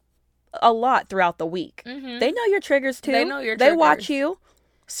be, a lot throughout the week. They know your triggers too. They know your triggers. They watch you.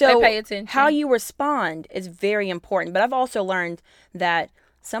 So they pay attention. How you respond is very important. But I've also learned that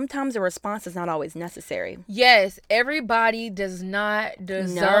sometimes a response is not always necessary. Yes, everybody does not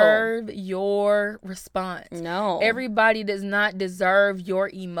deserve your response. No. Everybody does not deserve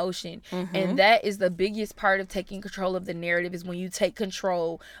your emotion. And that is the biggest part of taking control of the narrative, is when you take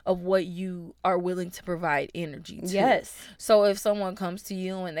control of what you are willing to provide energy to. Yes. So if someone comes to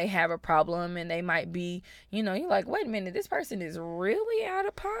you and they have a problem and they might be, you know, you're like, wait a minute, this person is really out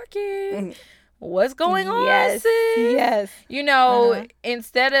of pocket. What's going on, sis? Yes. You know,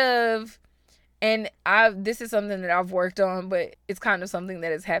 instead of, and this is something that I've worked on, but it's kind of something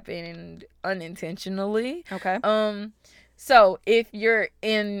that has happened unintentionally. Okay. So if you're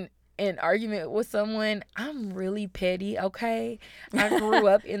in an argument with someone, I'm really petty, okay? I grew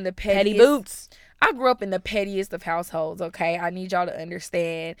up in the pettiest. Petty boots. I grew up in the pettiest of households, okay? I need y'all to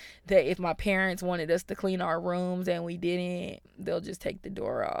understand that if my parents wanted us to clean our rooms and we didn't, they'll just take the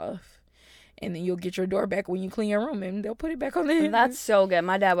door off. And then you'll get your door back when you clean your room, and they'll put it back on there. That's so good.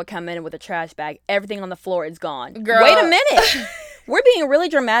 My dad would come in with a trash bag. Everything on the floor is gone. Girl. Wait a minute. We're being really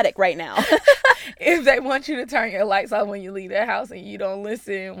dramatic right now. If they want you to turn your lights off when you leave their house and you don't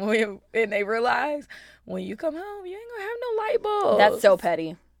listen, and they realize when you come home, you ain't gonna have no light bulbs. That's so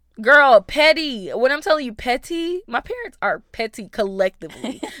petty. Girl, petty. When I'm telling you petty, my parents are petty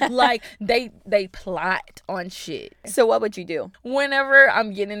collectively. Like, they plot on shit. So what would you do? Whenever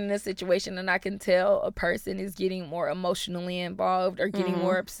I'm getting in a situation and I can tell a person is getting more emotionally involved or getting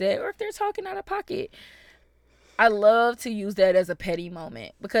more upset, or if they're talking out of pocket, I love to use that as a petty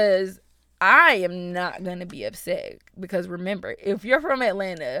moment, because I am not going to be upset. Because remember, if you're from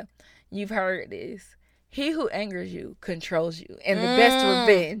Atlanta, you've heard this. He who angers you controls you. And the best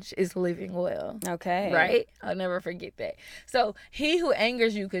revenge is living well. Okay. Right? I'll never forget that. So he who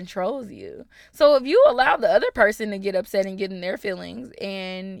angers you controls you. So if you allow the other person to get upset and get in their feelings,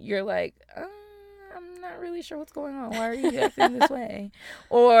 and you're like, I'm not really sure what's going on. Why are you acting this way?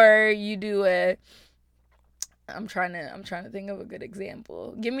 Or you do I'm trying to think of a good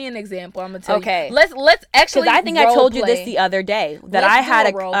example. Give me an example. I'm gonna tell you. Let's actually. Because I think I told you this the other day that I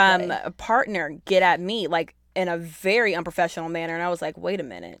had a partner get at me like in a very unprofessional manner, and I was like, wait a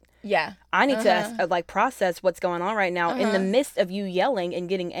minute. Yeah. I need to like process what's going on right now in the midst of you yelling and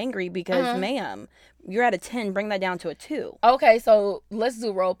getting angry because, ma'am, you're at a 10. Bring that down to a 2. Okay, so let's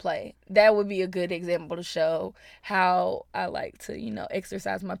do role play. That would be a good example to show how I like to,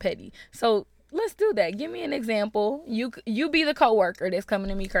 exercise my petty. So. Let's do that. Give me an example. You be the coworker that's coming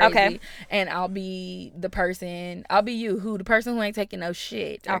to me crazy. Okay. And I'll be the person. I'll be the person who ain't taking no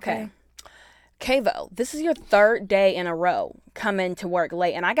shit. Okay. Kavo, this is your 3rd day in a row coming to work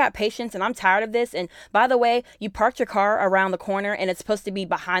late. And I got patience and I'm tired of this. And by the way, you parked your car around the corner and it's supposed to be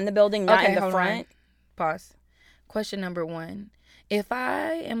behind the building, not in the front. Pause. Question number 1. If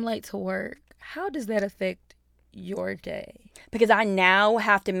I am late to work, how does that affect your day? Because I now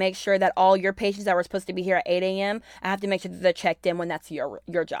have to make sure that all your patients that were supposed to be here at 8 a.m., I have to make sure that they're checked in when that's your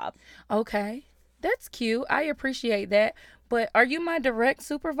job. Okay. That's cute. I appreciate that. But are you my direct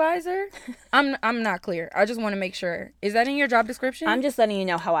supervisor? I'm not clear. I just want to make sure. Is that in your job description? I'm just letting you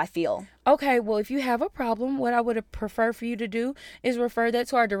know how I feel. Okay, well, if you have a problem, what I would prefer for you to do is refer that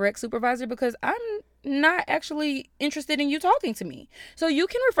to our direct supervisor, because I'm not actually interested in you talking to me. So you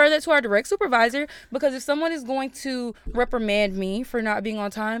can refer that to our direct supervisor, because if someone is going to reprimand me for not being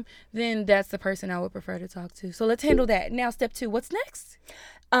on time, then that's the person I would prefer to talk to. So let's handle that. Now, step 2, what's next?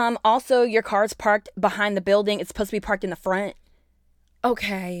 Also, your car's parked behind the building. It's supposed to be parked in the front.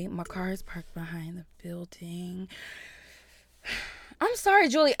 Okay, my car is parked behind the building. I'm sorry,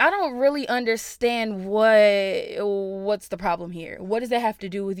 Julie. I don't really understand what's the problem here. What does that have to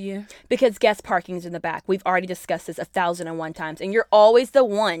do with you? Because guest parking is in the back. We've already discussed this 1,001 times. And you're always the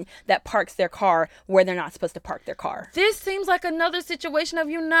one that parks their car where they're not supposed to park their car. This seems like another situation of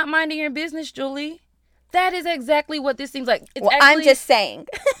you not minding your business, Julie. That is exactly what this seems like. I'm just saying.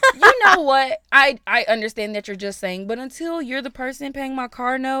 You know what? I understand that you're just saying. But until you're the person paying my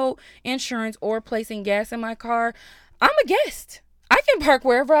car note, insurance, or placing gas in my car, I'm a guest. I can park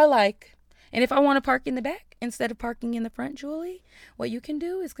wherever I like. And if I want to park in the back instead of parking in the front, Julie, what you can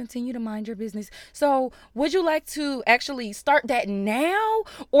do is continue to mind your business. So would you like to actually start that now?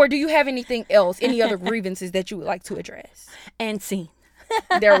 Or do you have anything else, any other grievances that you would like to address? And see.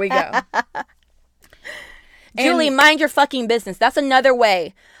 There we go. Julie, mind your fucking business. That's another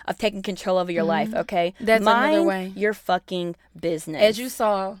way of taking control over your life, okay? That's another way. Mind your fucking business. As you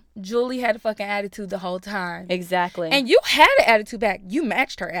saw, Julie had a fucking attitude the whole time. Exactly. And you had an attitude back. You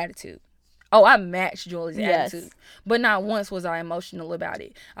matched her attitude. Oh, I matched Julie's attitude. But not once was I emotional about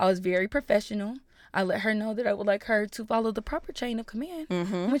it. I was very professional. I let her know that I would like her to follow the proper chain of command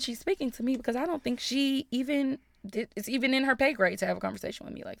when she's speaking to me, because I don't think it's even in her pay grade to have a conversation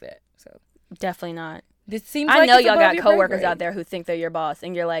with me like that. So definitely not. This seems I like know it's y'all above got your coworkers pay grade. out there who think they're your boss,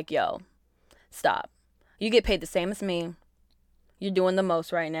 and you're like, yo, stop. You get paid the same as me. You're doing the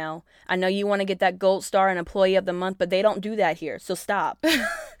most right now. I know you want to get that gold star and employee of the month, but they don't do that here. So stop.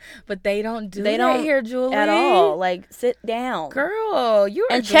 But they don't do that here, Julie. At all. Like, sit down. Girl, you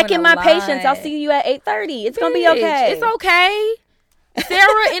are and check in my patience. I'll see you at 8:30. It's going to be okay. It's okay.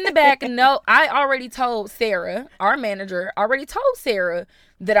 Sarah in the back. No, I already told Sarah, our manager,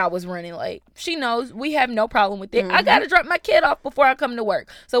 that I was running late. She knows. We have no problem with it. I got to drop my kid off before I come to work.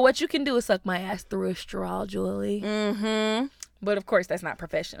 So what you can do is suck my ass through a straw, Julie. But of course, that's not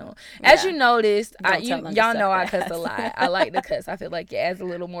professional. As you noticed, y'all know I cuss a lot. I like to cuss. I feel like it adds a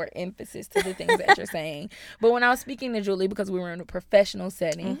little more emphasis to the things that you're saying. But when I was speaking to Julie, because we were in a professional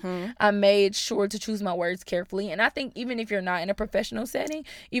setting, I made sure to choose my words carefully. And I think even if you're not in a professional setting,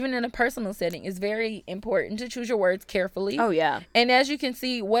 even in a personal setting, it's very important to choose your words carefully. Oh, yeah. And as you can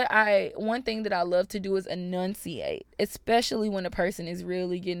see, one thing that I love to do is enunciate. especially when a person is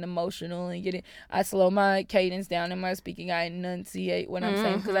really getting emotional and I slow my cadence down in my speaking. I enunciate what I'm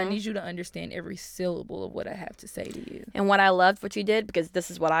saying because I need you to understand every syllable of what I have to say to you. And what I loved what you did, because this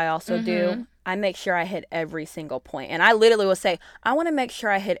is what I also do, I make sure I hit every single point. And I literally will say, I want to make sure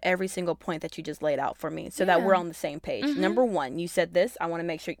I hit every single point that you just laid out for me so that we're on the same page. Number one, you said this. I want to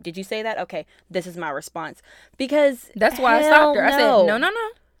make sure. Did you say that? Okay, this is my response. Because that's why I stopped her. I said, no.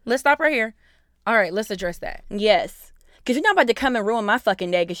 Let's stop right here. All right, let's address that. Yes. Because you're not about to come and ruin my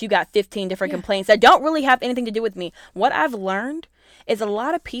fucking day because you got 15 different complaints that don't really have anything to do with me. What I've learned is a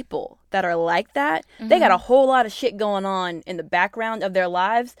lot of people that are like that, they got a whole lot of shit going on in the background of their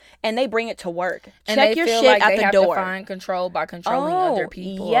lives, and they bring it to work. And check they your feel shit like at they the have door. To find control by controlling other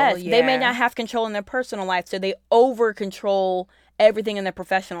people. Yes, they may not have control in their personal life, so they over control everything in their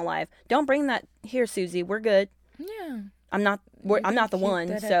professional life. Don't bring that here, Susie. We're good. Yeah. I'm not the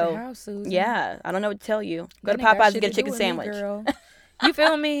one, so house, yeah, I don't know what to tell you. Go to Popeyes and get a chicken sandwich. You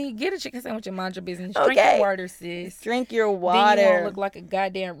feel me? Get a chicken sandwich and mind your business. Drink your water, sis. Drink your water. Then you won't look like a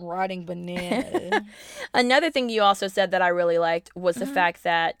goddamn rotting banana. Another thing you also said that I really liked was the fact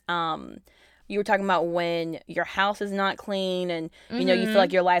that you were talking about when your house is not clean and you know you feel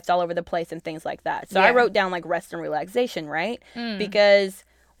like your life's all over the place and things like that. So I wrote down like rest and relaxation, right? Because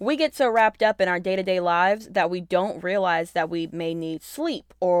we get so wrapped up in our day-to-day lives that we don't realize that we may need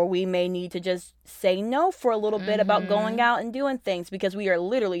sleep, or we may need to just say no for a little bit about going out and doing things because we are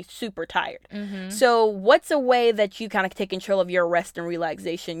literally super tired. So what's a way that you kind of take control of your rest and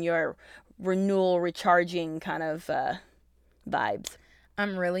relaxation, your renewal, recharging kind of vibes?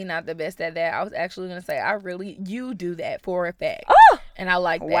 I'm really not the best at that. I was actually going to say, you do that for a fact. Oh! And I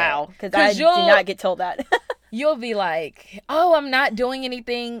like that. Wow. Because I do not get told that. You'll be like, oh, I'm not doing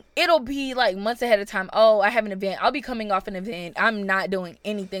anything. It'll be like months ahead of time. Oh, I have an event. I'll be coming off an event. I'm not doing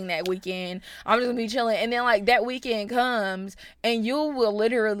anything that weekend. I'm just going to be chilling. And then like that weekend comes and you will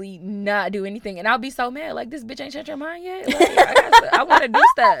literally not do anything. And I'll be so mad. Like, this bitch ain't changed her mind yet. Like, I want to do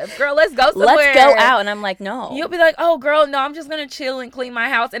stuff. Girl, let's go somewhere. Let's go out. And I'm like, no. You'll be like, oh, girl, no, I'm just going to chill and clean my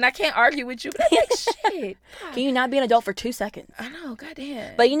house. And I can't argue with you. But I'm like, shit. Can you not be an adult for 2 seconds? I know.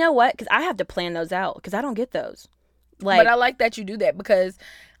 Goddamn. But you know what? Because I have to plan those out because I don't get those. Like, but I like that you do that because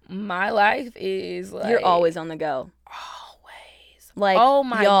my life is like, you're always on the go. Always. Like, oh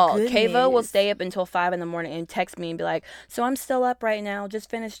my y'all, goodness. Kayva will stay up until 5 a.m. and text me and be like, so I'm still up right now, just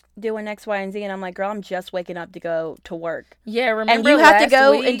finished doing X, Y, and Z. And I'm like, girl, I'm just waking up to go to work. Yeah, remember and you have to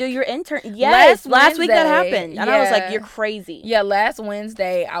go week, and do your intern. Yes, last week that happened. And I was like, you're crazy. Yeah, last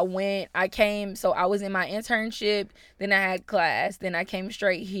Wednesday I came, so I was in my internship, then I had class, then I came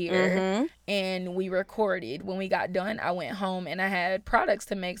straight here and we recorded. When we got done, I went home and I had products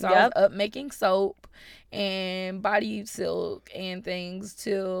to make. So I was up making soap and body silk and things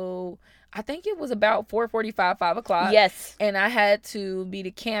till I think it was about 4:45, 5 o'clock. Yes. And I had to be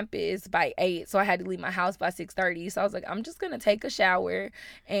to campus by 8. So I had to leave my house by 6:30. So I was like, I'm just going to take a shower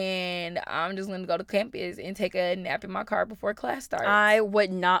and I'm just going to go to campus and take a nap in my car before class starts. I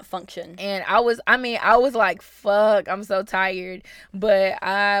would not function. And I was like, fuck, I'm so tired. But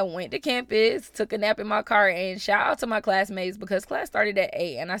I went to campus, took a nap in my car, and shout out to my classmates because class started at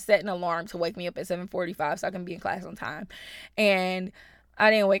 8. And I set an alarm to wake me up at 7:45 so I can be in class on time. And I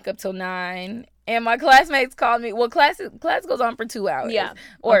didn't wake up till 9. And my classmates called me. Well, class goes on for 2 hours. Yeah.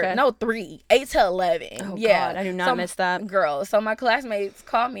 Or no, 3. 8 to 11. Oh, yeah. God, I do not miss that. Girl. So my classmates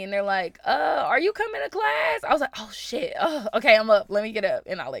called me and they're like, are you coming to class? I was like, oh shit. Oh, okay, I'm up. Let me get up.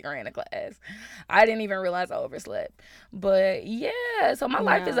 And I like ran to class. I didn't even realize I overslept. But yeah, so my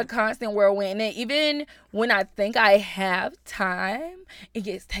life is a constant whirlwind. And even when I think I have time, it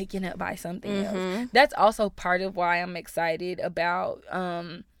gets taken up by something else. That's also part of why I'm excited about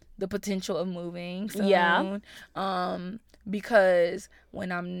the potential of moving soon. Yeah. Because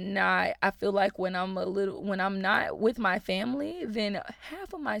when I'm not, I feel like when I'm not with my family, then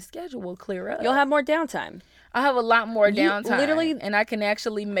half of my schedule will clear up. You'll have more downtime. I have a lot more downtime. Literally, and I can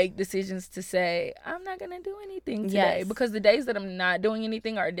actually make decisions to say, I'm not going to do anything today. Because the days that I'm not doing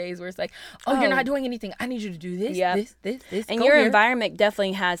anything are days where it's like, you're not doing anything. I need you to do this, this. And your environment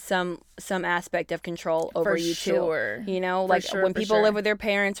definitely has some aspect of control over you too. You know, like when people live with their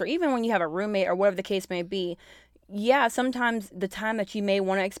parents, or even when you have a roommate or whatever the case may be. Yeah, sometimes the time that you may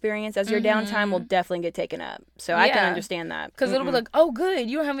want to experience as your downtime will definitely get taken up. So I can understand that. Because it'll be like, oh, good,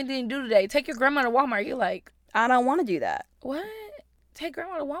 you don't have anything to do today. Take your grandma to Walmart. You're like, I don't want to do that. What? Take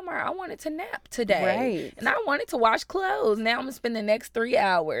grandma to Walmart. I wanted to nap today. Right. And I wanted to wash clothes. Now I'm going to spend the next 3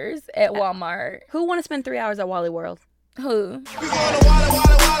 hours at Walmart. Who want to spend 3 hours at Wally World? Who?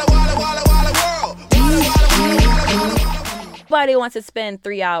 Nobody wants to spend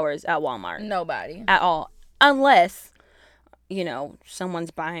 3 hours at Walmart. Nobody. At all. Unless you know,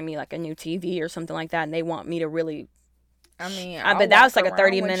 someone's buying me like a new TV or something like that, and they want me to really. I mean, but that was like a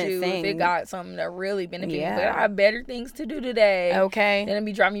 30-minute thing. If it got something that really benefits you, Yeah. but I have better things to do today. Okay. Then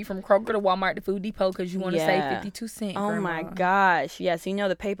be driving you from Kroger to Walmart to Food Depot because you want to save 52 cents. Oh my gosh. Yes, you know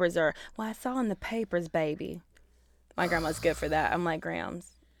the papers are. Well, I saw in the papers, baby. My grandma's good for that. I'm like,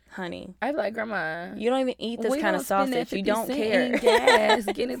 Grams, honey, I'd be like, Grandma, you don't even eat this kind of sausage. You don't care. Gas,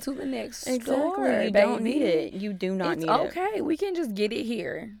 get into the next store. Exactly. You don't need it. You do not need it. Okay, we can just get it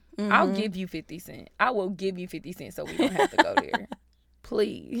here. I'll give you 50 cents. I will give you 50 cents so we don't have to go there.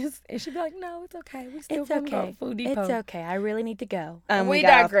 Please. And she'd be like, no, it's okay. We still gonna go to Food Depot. It's okay. I really need to go. We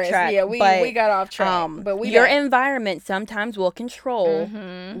digress. Yeah, we got off track. But your environment sometimes will control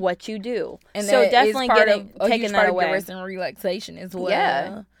what you do. And so definitely taking that away. Of rest and relaxation as well.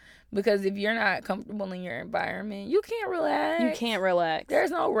 Yeah. Because if you're not comfortable in your environment, you can't relax. You can't relax. There's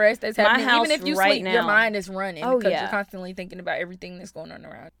no rest that's happening. My house Even if you right sleep, now, your mind is running because yeah. you're constantly thinking about everything that's going on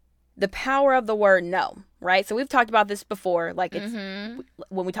around you. The power of the word no, right? So we've talked about this before. Like it's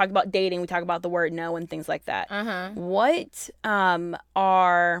when we talk about dating, we talk about the word no and things like that. What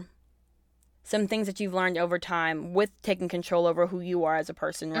are some things that you've learned over time with taking control over who you are as a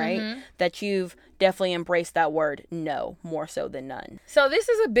person, right? That you've definitely embraced that word no more so than none. So this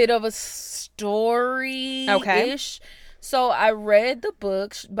is a bit of a story-ish. Okay. So I read the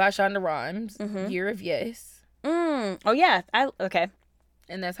book by Shonda Rhimes, Year of Yes. Oh yeah. Okay.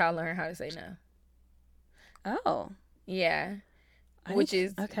 And that's how I learned how to say no. Oh. Yeah. Which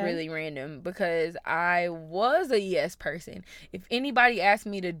is really random because I was a yes person. If anybody asked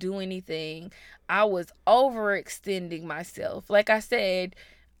me to do anything, I was overextending myself. Like I said,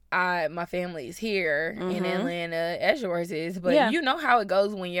 my family is here in Atlanta, as yours is. But you know how it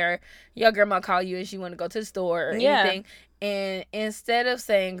goes when your grandma call you and she want to go to the store or anything. And instead of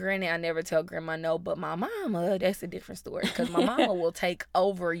saying, granted, I never tell grandma no, but my mama, that's a different story. Because my mama will take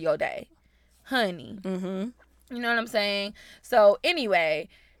over your day. Honey. You know what I'm saying? So anyway,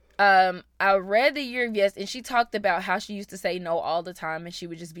 I read The Year of Yes, and she talked about how she used to say no all the time, and she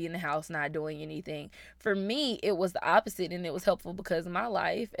would just be in the house not doing anything. For me, it was the opposite, and it was helpful because my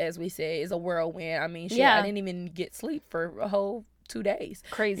life, as we say, is a whirlwind. I mean, I didn't even get sleep for a whole 2 days.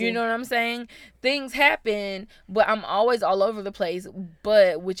 Crazy. You know what I'm saying? Things happen, but I'm always all over the place.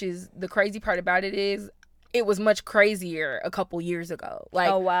 But which is the crazy part about it is it was much crazier a couple years ago. Like,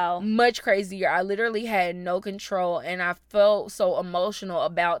 oh wow, much crazier. I literally had no control, and I felt so emotional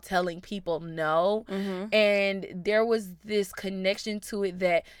about telling people no. And there was this connection to it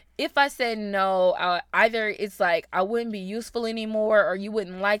that if I said no, either it's like I wouldn't be useful anymore, or you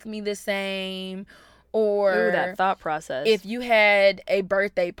wouldn't like me the same. Or that thought process. If you had a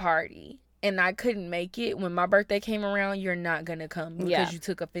birthday party and I couldn't make it when my birthday came around, you're not going to come because you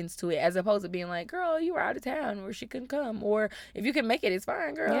took offense to it, as opposed to being like, girl, you were out of town or she couldn't come. Or if you can make it, it's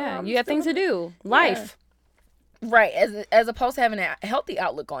fine, girl. Yeah, you have things to do. Life. Yeah. Right. As opposed to having a healthy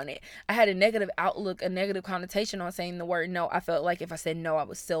outlook on it. I had a negative outlook, a negative connotation on saying the word no. I felt like if I said no, I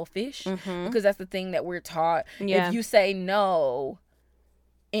was selfish because that's the thing that we're taught. Yeah. If you say no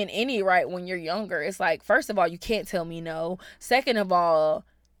in any right when you're younger, it's like, first of all, you can't tell me no. Second of all,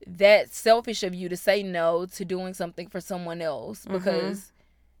 that's selfish of you to say no to doing something for someone else because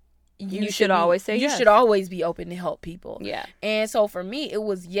you should always say yes. You should always be open to help people. Yeah. And so for me, it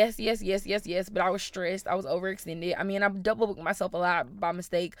was yes, but I was stressed. I was overextended. I mean, I double booked myself a lot by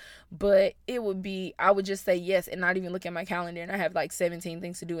mistake, but I would just say yes and not even look at my calendar, and I have like 17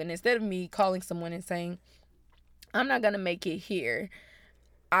 things to do. And instead of me calling someone and saying, I'm not going to make it here,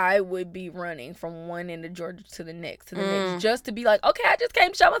 I would be running from one end of Georgia to the next, just to be like, okay, I just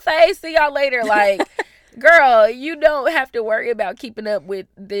came to show my face. See y'all later. Like, girl, you don't have to worry about keeping up with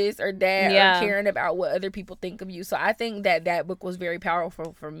this or that or caring about what other people think of you. So I think that book was very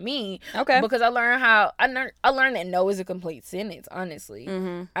powerful for me. Okay. Because I learned I learned that no is a complete sentence, honestly.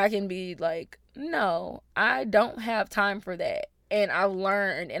 I can be like, no, I don't have time for that. And I've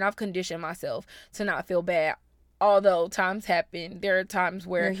learned and I've conditioned myself to not feel bad. Although times happen, there are times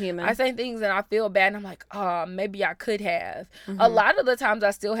where I say things and I feel bad and I'm like, oh, maybe I could have. A lot of the times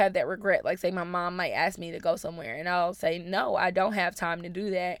I still have that regret. Like, say my mom might ask me to go somewhere and I'll say, no, I don't have time to do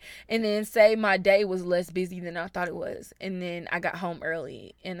that. And then say my day was less busy than I thought it was. And then I got home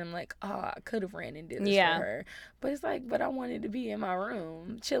early and I'm like, oh, I could have ran and did this for her. But it's like, but I wanted to be in my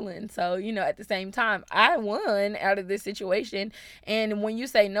room chilling. So, at the same time, I won out of this situation. And when you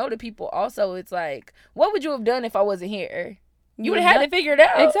say no to people also, it's like, what would you have done if I wasn't here? You would have had to figure it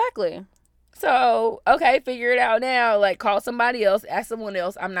out. Exactly. So, okay, figure it out now. Like, call somebody else, ask someone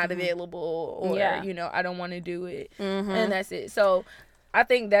else, I'm not available, or, I don't want to do it. And that's it. So, I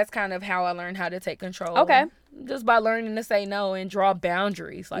think that's kind of how I learned how to take control. Okay. just by learning to say no and draw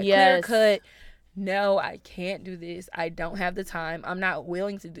boundaries. Like, Yes. clear cut, no, I can't do this. I don't have the time. I'm not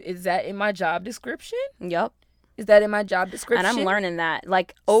willing to do. Is that in my job description? Yep. Is that in my job description? And I'm learning that,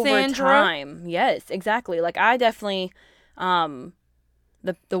 like, over Sandra? time. Yes, exactly. Like, I definitely,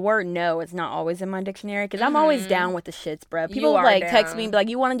 the word no is not always in my dictionary, because I'm always down with the shits, bro. People, are like, text me, down. be like,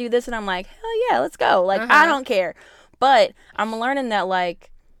 you want to do this? And I'm like, hell yeah, let's go. Like, I don't care. But I'm learning that, like,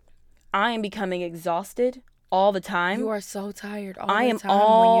 I am becoming exhausted all the time. You are so tired all I the am time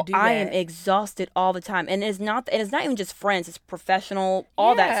when you do that. I am exhausted all the time. And it's not even just friends, it's professional,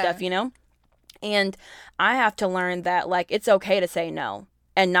 all that Yeah. stuff, you know? And I have to learn that, like, it's okay to say no.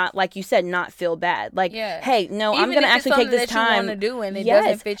 And not, like you said, not feel bad. Like, Yeah. hey, no, I'm Even going to if it's actually take something this that you time. wanna do and it Yes.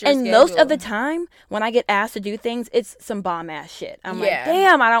 doesn't fit your And most of the schedule. time, when I get asked to do things, it's some bomb ass shit. I'm like, Yeah.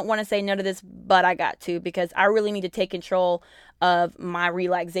 damn, I don't want to say no to this, but I got to, because I really need to take control of my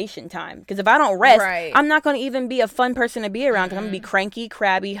relaxation time. Because if I don't rest, Right. I'm not going to even be a fun person to be around, because I'm going to be cranky,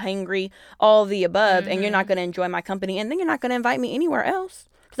 crabby, hangry, all of the above, and you're not going to enjoy my company, and then you're not going to invite me anywhere else,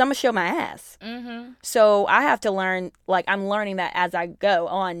 because I'm going to show my ass. So I have to learn, like, I'm learning that as I go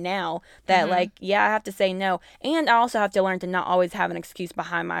on now, that, like, yeah, I have to say no. And I also have to learn to not always have an excuse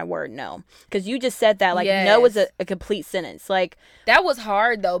behind my word no. Because you just said that, like, no is Yes. a complete sentence. Like, That was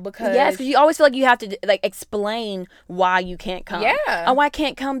hard though, because yes, because you always feel like you have to, like, explain why you can't come. Yeah. Oh, I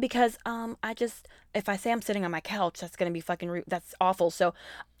can't come because, if I say I'm sitting on my couch, that's going to be fucking rude. That's awful. So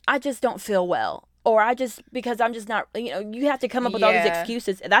I just don't feel well. Or because I'm just not, you have to come up with all these Yeah.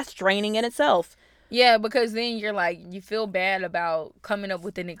 excuses. That's draining in itself. Yeah, because then you're like, you feel bad about coming up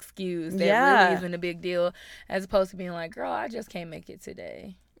with an excuse that Yeah. really isn't a big deal, as opposed to being like, girl, I just can't make it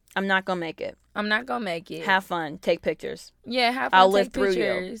today. I'm not going to make it. I'm not gonna make it. Have fun. Take pictures. Yeah, have fun. I'll Take live through you.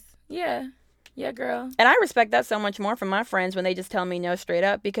 pictures. Yeah. Yeah, girl. And I respect that so much more from my friends when they just tell me no straight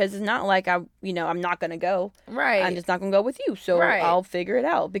up, because it's not like I'm not going to go. Right. I'm just not going to go with you. So Right. I'll figure it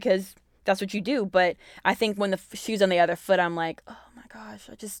out, because that's what you do. But I think when the shoe's on the other foot, I'm like, oh my gosh,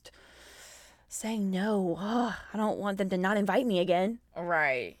 I just saying no. Oh, I don't want them to not invite me again.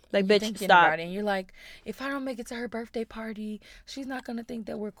 Right. Like, You're bitch, thinking stop. about it, and you're like, if I don't make it to her birthday party, she's not gonna think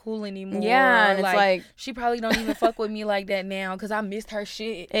that we're cool anymore. Yeah, and Or, it's like- she probably don't even fuck with me like that now because I missed her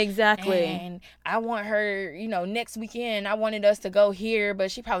shit. Exactly. And I want her, next weekend I wanted us to go here, but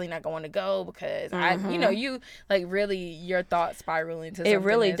she probably not going to go because you like really your thoughts spiral into something It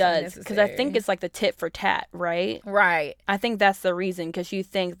really that's does, because I think unnecessary. it's like the tit for tat, right? Right. I think that's the reason, because you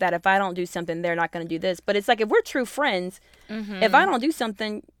think that if I don't do something, they're not going to do this. But it's like, if we're true friends, if I don't do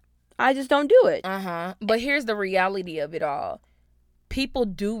something, I just don't do it. But here's the reality of it all. People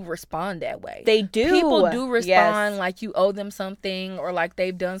do respond that way. They do. People do respond Yes. like you owe them something, or like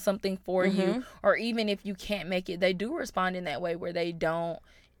they've done something for Mm-hmm. you, or even if you can't make it, they do respond in that way where they don't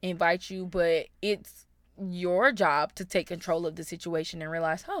invite you, but it's your job to take control of the situation and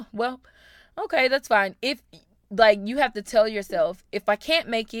realize, oh, well, okay, that's fine. If like you have to tell yourself, if I can't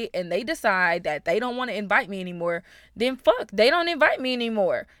make it and they decide that they don't want to invite me anymore, then fuck, they don't invite me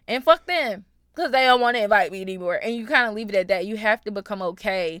anymore, and fuck them because they don't want to invite me anymore. And you kind of leave it at that. You have to become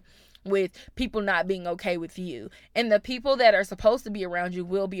okay with people not being okay with you, and the people that are supposed to be around you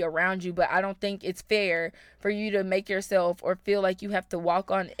will be around you. But I don't think it's fair for you to make yourself or feel like you have to walk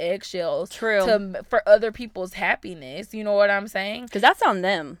on eggshells for other people's happiness. You know what I'm saying? Because that's on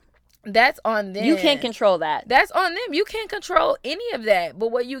them. That's on them. You can't control that. That's on them. You can't control any of that.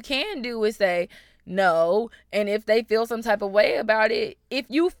 But what you can do is say no. And if they feel some type of way about it, if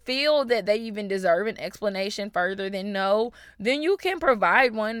you feel that they even deserve an explanation further than no, then you can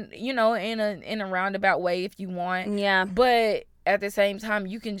provide one, in a roundabout way if you want. Yeah. But at the same time,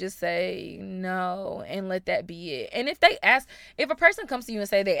 you can just say no and let that be it. And if a person comes to you and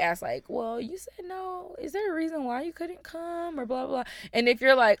say they ask like, well, you said no, is there a reason why you couldn't come or blah, blah. And if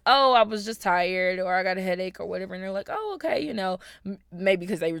you're like, oh, I was just tired or I got a headache or whatever. And they're like, oh, okay, maybe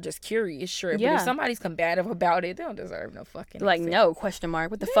because they were just curious. Sure. Yeah. But if somebody's combative about it, they don't deserve no fucking Like, explanation. no, question mark.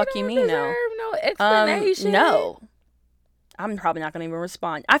 What the fuck you mean, no? Deserve no explanation. No. I'm probably not going to even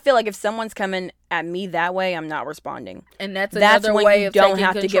respond. I feel like if someone's coming at me that way, I'm not responding. And that's That's another when way you of don't taking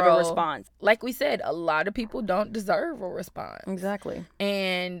have to give a control. response. Like we said, a lot of people don't deserve a response. Exactly.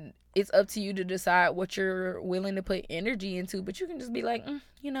 And it's up to you to decide what you're willing to put energy into. But you can just be like,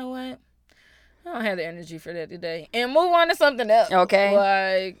 you know what? I don't have the energy for that today. And move on to something else. Okay.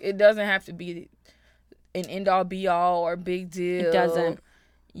 Like, it doesn't have to be an end-all, be-all, or big deal. It doesn't.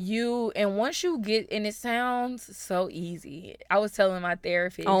 And once you get, and it sounds so easy. I was telling my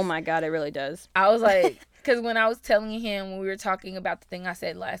therapist. Oh my God, it really does. I was like, Because when I was telling him, when we were talking about the thing I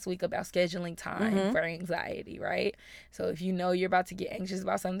said last week about scheduling time for anxiety, right? So if you know you're about to get anxious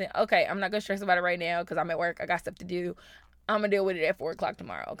about something, okay, I'm not going to stress about it right now because I'm at work. I got stuff to do. I'm going to deal with it at 4 o'clock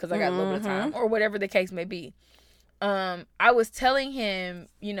tomorrow because I got a little bit of time, or whatever the case may be. I was telling him,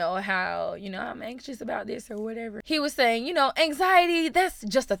 how, I'm anxious about this or whatever. He was saying, anxiety, that's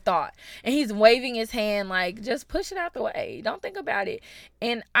just a thought. And he's waving his hand like, just push it out the way. Don't think about it.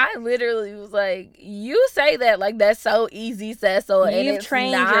 And I literally was like, you say that like that's so easy, Cecil. And You've it's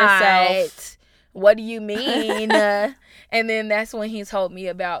trained not. yourself. What do you mean? And then that's when he told me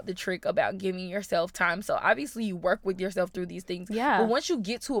about the trick about giving yourself time. So obviously you work with yourself through these things. Yeah. But once you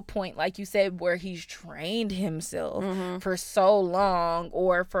get to a point, like you said, where he's trained himself for so long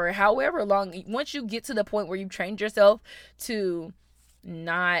or for however long, once you get to the point where you've trained yourself to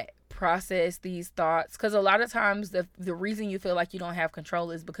not process these thoughts, because a lot of times the reason you feel like you don't have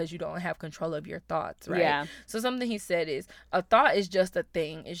control is because you don't have control of your thoughts, right? Yeah. So something he said is, a thought is just a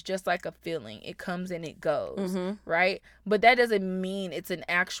thing. It's just like a feeling. It comes and it goes, right? But that doesn't mean it's an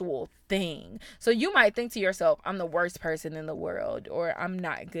actual thing. So you might think to yourself, I'm the worst person in the world, or I'm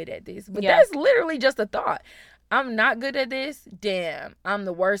not good at this. But that's literally just a thought. I'm not good at this. Damn, I'm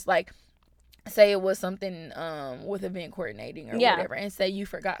the worst. Like, say it was something with event coordinating or whatever, and say you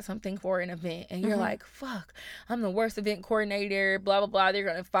forgot something for an event and you're like, fuck, I'm the worst event coordinator, blah blah blah, they're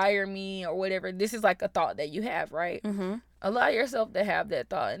gonna fire me or whatever. This is like a thought that you have, right? Allow yourself to have that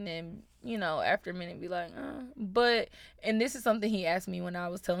thought, and then after a minute be like, but, and this is something he asked me when I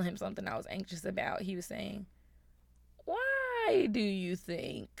was telling him something I was anxious about. He was saying, why do you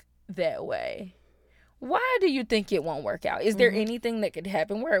think that way? Why do you think it won't work out? Is there anything that could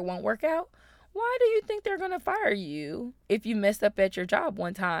happen where it won't work out? Why do you think they're going to fire you if you messed up at your job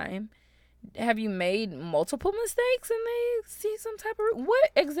one time? Have you made multiple mistakes and they see some type of...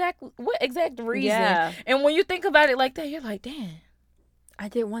 What exact reason? Yeah. And when you think about it like that, you're like, damn. I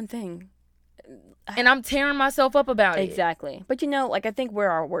did one thing. And I'm tearing myself up about it. Exactly. But I think we're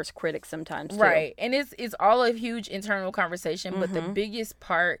our worst critics sometimes, too. Right. And it's all a huge internal conversation. But the biggest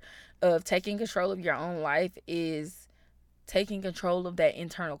part of taking control of your own life is taking control of that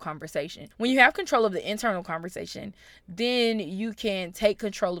internal conversation. When you have control of the internal conversation, then you can take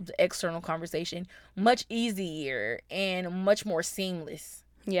control of the external conversation much easier and much more seamless.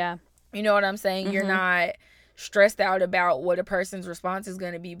 Yeah. You know what I'm saying? You're not stressed out about what a person's response is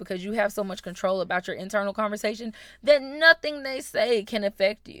going to be because you have so much control about your internal conversation that nothing they say can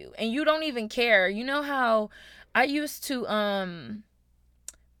affect you. And you don't even care. You know how I used to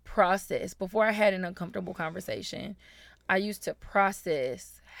process before I had an uncomfortable conversation. I used to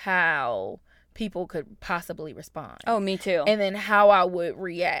process how people could possibly respond. Oh, me too. And then how I would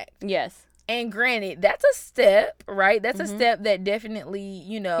react. Yes. And granted, that's a step, right? That's a step that definitely,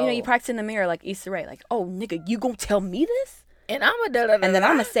 you practice in the mirror like Issa Rae, like, oh, nigga, you gonna tell me this? And I'm a da-da-da-da. And then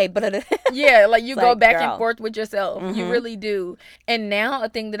I'm gonna say, yeah, like you go back girl. and forth with yourself. You really do. And now a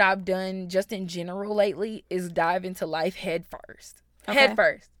thing that I've done just in general lately is dive into life head first. Okay. Head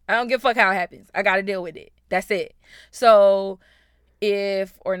first. I don't give a fuck how it happens. I got to deal with it. That's it. So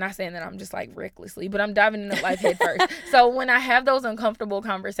or not saying that I'm just like recklessly, but I'm diving into life head first. So when I have those uncomfortable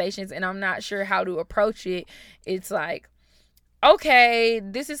conversations and I'm not sure how to approach it, it's like, okay,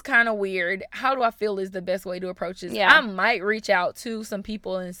 this is kind of weird. How do I feel is the best way to approach this? Yeah. I might reach out to some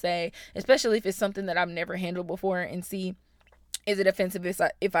people and say, especially if it's something that I've never handled before, and see, is it offensive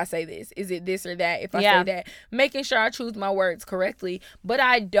if I say this? Is it this or that if I say that? Making sure I choose my words correctly. But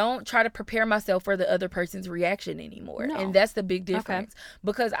I don't try to prepare myself for the other person's reaction anymore. No. And that's the big difference. Okay.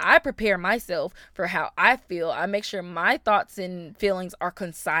 Because I prepare myself for how I feel. I make sure my thoughts and feelings are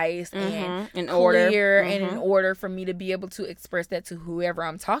concise and in clear and in order for me to be able to express that to whoever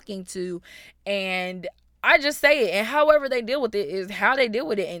I'm talking to. And I just say it, and however they deal with it is how they deal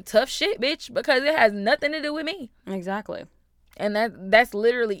with it. And tough shit, bitch, because it has nothing to do with me. Exactly. And that's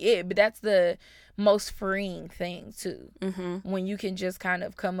literally it. But that's the most freeing thing too. When you can just kind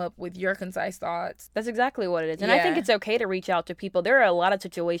of come up with your concise thoughts. That's exactly what it is. And I think it's okay to reach out to people. There are a lot of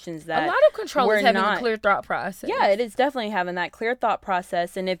situations that a lot of control is having a clear thought process. Yeah, it is definitely having that clear thought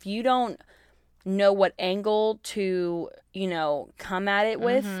process. and if you don't know what angle to come at it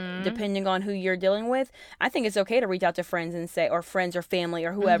with, depending on who you're dealing with, I think it's okay to reach out to friends and say, or friends or family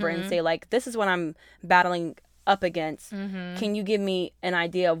or whoever, and say, like, this is what I'm battling up against. Can you give me an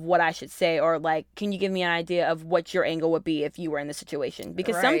idea of what I should say? Or like, can you give me an idea of what your angle would be if you were in the situation?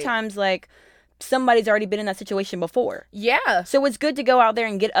 Because sometimes, like, somebody's already been in that situation before. Yeah. So it's good to go out there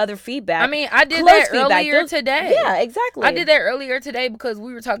and get other feedback. I mean, I did that earlier today. Yeah, exactly. I did that earlier today because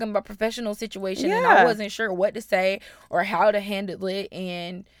we were talking about professional situation and I wasn't sure what to say or how to handle it.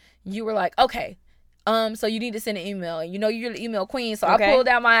 And you were like, okay, So you need to send an email. You know you're the email queen. So Okay. I pulled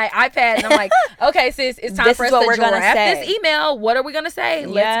out my iPad and I'm like, okay, sis, it's time This for is us what to we're gonna draft say. this email. What are we gonna say?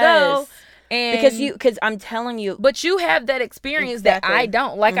 Let's go. Yes. And Because I'm telling you, but you have that experience that I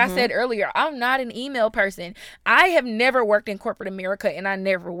don't. Like I said earlier, I'm not an email person. I have never worked in corporate America, and I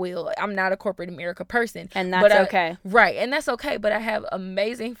never will. I'm not a corporate America person. And that's okay. Right, and that's okay. But I have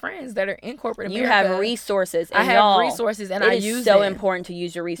amazing friends that are in corporate America. you have resources. And I have y'all, resources, and it I is use so them. important to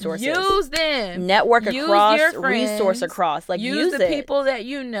use your resources. Use them. Network Use across, your friends. resource across. Like, use the it. people that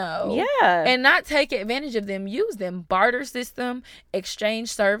you know. Yeah. And not take advantage of them. Use them. Barter system,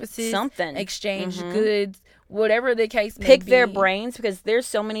 exchange services. Something. Exchange goods, whatever the case may Pick be. their brains, because there's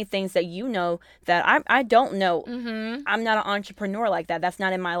so many things that you know that I don't know. Mm-hmm. I'm not an entrepreneur like that. That's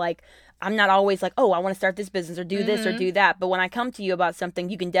not in my, like, I'm not always like, oh, I want to start this business or do this or do that. But when I come to you about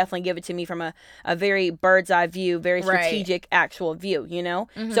something, you can definitely give it to me from a very bird's eye view, very strategic, actual view, you know?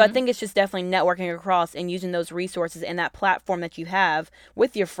 So I think it's just definitely networking across and using those resources and that platform that you have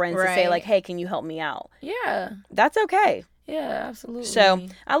with your friends to say, like, hey, can you help me out? Yeah. That's okay. Yeah, absolutely. So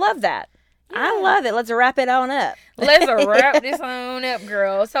I love that. I love it. Let's wrap it on up. Let's wrap this on up,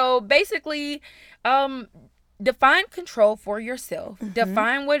 girl. So basically, define control for yourself.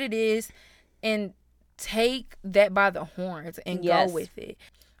 Define what it is and take that by the horns and go with it.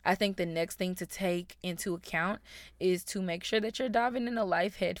 I think the next thing to take into account is to make sure that you're diving into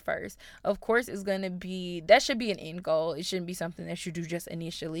life head first. Of course, it's going to be, that should be an end goal. It shouldn't be something that you do just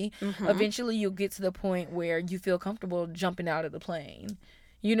initially. Eventually, you'll get to the point where you feel comfortable jumping out of the plane.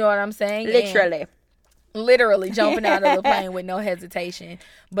 You know what I'm saying? Literally jumping out of the plane with no hesitation.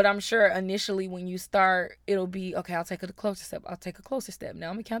 But I'm sure initially when you start, it'll be, okay, I'll take a closer step. I'll take a closer step. Now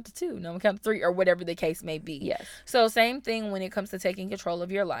I'm going to count to 2. Now I'm going to count to 3, or whatever the case may be. Yes. So same thing when it comes to taking control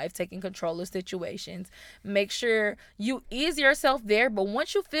of your life, taking control of situations. Make sure you ease yourself there. But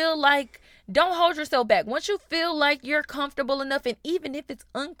once you feel like, don't hold yourself back. Once you feel like you're comfortable enough, and even if it's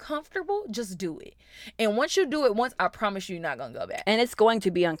uncomfortable, just do it. And once you do it once, I promise you're not going to go back. And it's going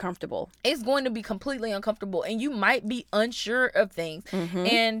to be uncomfortable. It's going to be completely uncomfortable, and you might be unsure of things.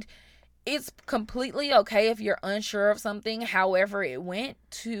 And it's completely okay if you're unsure of something, however it went,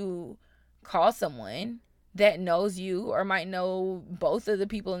 to call someone that knows you or might know both of the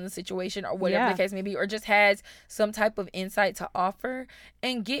people in the situation or whatever the case may be, or just has some type of insight to offer,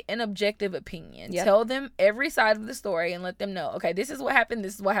 and get an objective opinion. Tell them every side of the story and let them know, okay, this is what happened,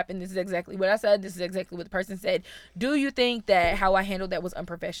 this is what happened, this is exactly what I said, this is exactly what the person said. Do you think that how I handled that was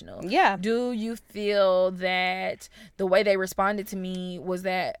unprofessional? Yeah. Do you feel that the way they responded to me, was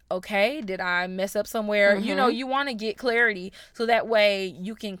that okay? Did I mess up somewhere? You know, you want to get clarity so that way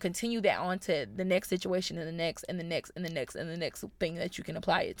you can continue that on to the next situation and the next and the next and the next and the next thing that you can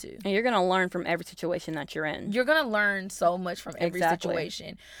apply it to. And you're going to learn from every situation that you're in. You're going to learn so much from every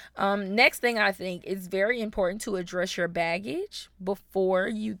situation. Next thing, I think it's very important to address your baggage before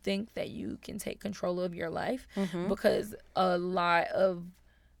you think that you can take control of your life, because a lot of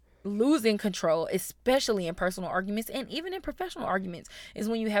losing control, especially in personal arguments and even in professional arguments, is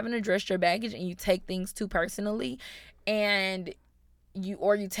when you haven't addressed your baggage and you take things too personally, and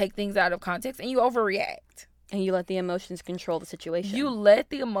you take things out of context and you overreact. And you let the emotions control the situation. You let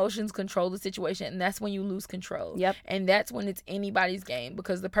the emotions control the situation, and that's when you lose control. Yep. And that's when it's anybody's game,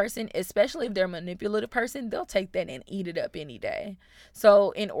 because the person, especially if they're a manipulative person, they'll take that and eat it up any day.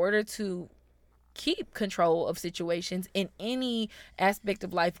 So in order to keep control of situations in any aspect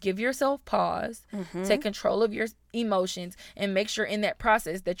of life, give yourself pause, take control of your emotions, and make sure in that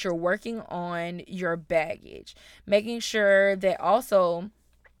process that you're working on your baggage. Making sure that also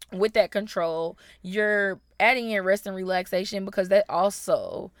with that control, you're adding in rest and relaxation, because that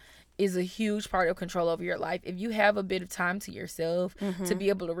also is a huge part of control over your life. If you have a bit of time to yourself to be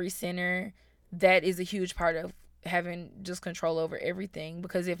able to recenter, that is a huge part of having just control over everything.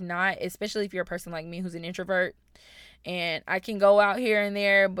 Because if not, especially if you're a person like me who's an introvert, and I can go out here and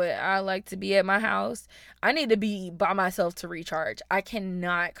there, but I like to be at my house, I need to be by myself to recharge. I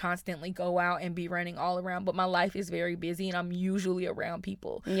cannot constantly go out and be running all around, but my life is very busy and I'm usually around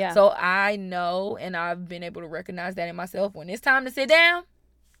people. Yeah. So I know, and I've been able to recognize that in myself. When it's time to sit down,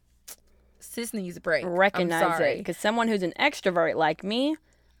 sis needs a break. Recognize it. Because someone who's an extrovert like me,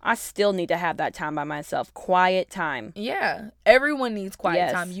 I still need to have that time by myself. Quiet time. Yeah. Everyone needs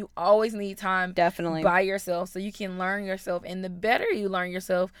quiet time. You always need time definitely by yourself so you can learn yourself. And the better you learn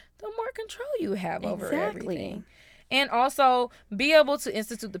yourself, the more control you have over everything. And also be able to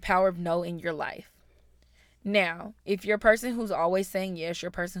institute the power of no in your life. Now, if you're a person who's always saying yes, you're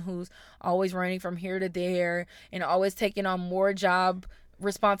a person who's always running from here to there and always taking on more job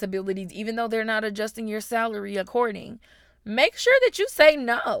responsibilities, even though they're not adjusting your salary according, make sure that you say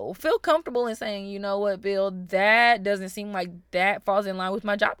no. Feel comfortable in saying, you know what, Bill, that doesn't seem like that falls in line with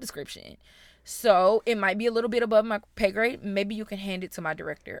my job description. So it might be a little bit above my pay grade. Maybe you can hand it to my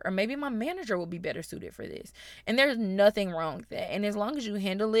director, or maybe my manager will be better suited for this. And there's nothing wrong with that. And as long as you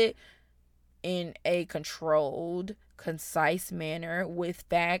handle it in a controlled, concise manner with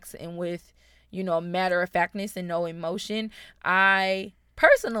facts and with, matter of factness and no emotion, I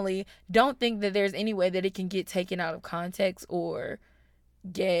personally don't think that there's any way that it can get taken out of context or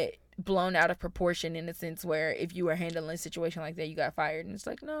get blown out of proportion, in a sense where if you were handling a situation like that, you got fired. And it's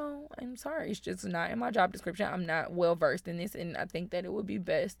like, no, I'm sorry, it's just not in my job description. I'm not well versed in this, and I think that it would be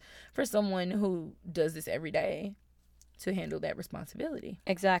best for someone who does this every day to handle that responsibility.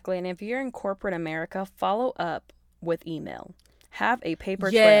 Exactly. And if you're in corporate America, follow up with email. Have a paper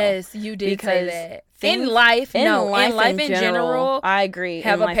trail. Yes, you did say that. In life in general, I agree.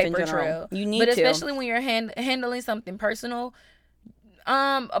 Have a paper trail. You need to. But especially when you're handling something personal,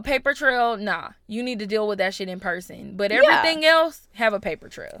 a paper trail, nah. You need to deal with that shit in person. But everything else, have a paper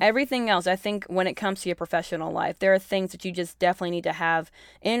trail. Everything else, I think when it comes to your professional life, there are things that you just definitely need to have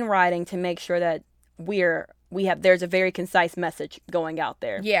in writing to make sure that there's a very concise message going out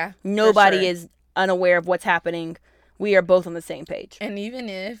there. Yeah. Nobody is unaware of what's happening. We are both on the same page. And even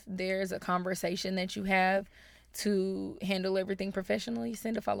if there's a conversation that you have to handle everything professionally,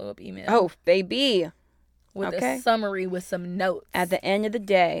 send a follow-up email. Oh, baby. With a summary with some notes. At the end of the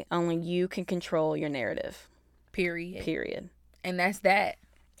day, only you can control your narrative. Period. And that's that.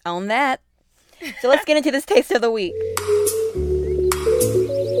 On that. So let's get into this taste of the week.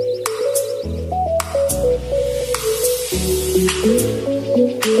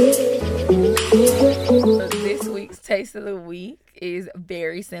 So this week's taste of the week is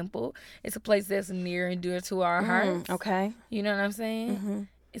very simple. It's a place that's near and dear to our hearts. Okay. You know what I'm saying? Mm-hmm.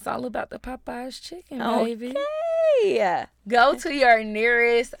 It's all about the Popeyes chicken, baby. Okay. Go to your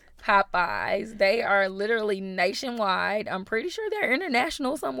nearest Popeyes. They are literally nationwide. I'm pretty sure they're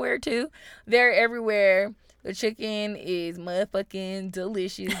international somewhere too. They're everywhere. The chicken is motherfucking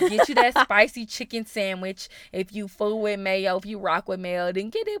delicious. Get you that spicy chicken sandwich. If you fool with mayo, if you rock with mayo,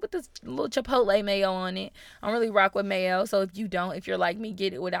 then get it with this little chipotle mayo on it. I don't really rock with mayo, so if you're like me,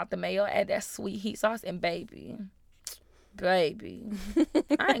 get it without the mayo. Add that sweet heat sauce, and baby, I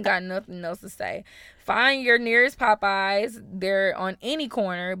ain't got nothing else to say. Find your nearest Popeyes. They're on any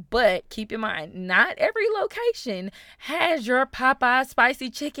corner, but keep in mind, not every location has your Popeyes spicy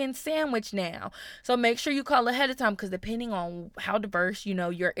chicken sandwich now. So make sure you call ahead of time, because depending on how diverse,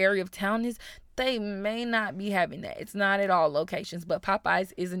 your area of town is, they may not be having that. It's not at all locations, but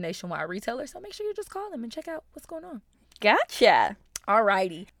Popeyes is a nationwide retailer, so make sure you just call them and check out what's going on. Gotcha.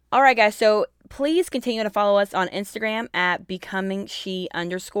 Alrighty. All right, guys. So please continue to follow us on Instagram at BecomingShe_.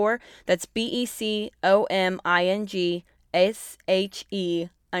 That's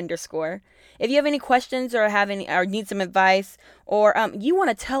BecomingShe_. If you have any questions or need some advice, or you want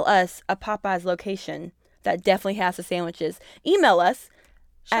to tell us a Popeyes location that definitely has the sandwiches, email us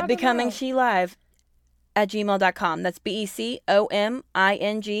at BecomingSheLive@gmail.com. That's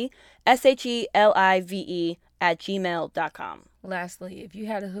BecomingSheLive@gmail.com. Lastly, if you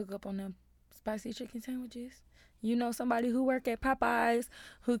had a hookup on them spicy chicken sandwiches, somebody who work at Popeyes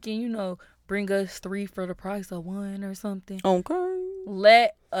who can, bring us 3 for the price of 1 or something. Okay.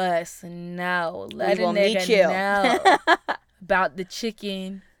 Let us know. Let a nigga know about the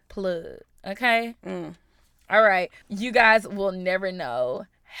chicken plug. Okay? All right. You guys will never know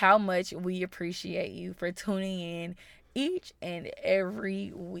how much we appreciate you for tuning in each and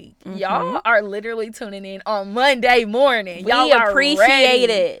every week. Y'all are literally tuning in on Monday morning. Y'all appreciate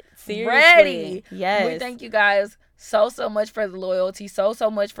it. Seriously. Ready. Yes. We thank you guys so much for the loyalty, so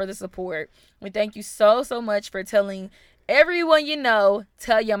much for the support. We thank you so much for telling everyone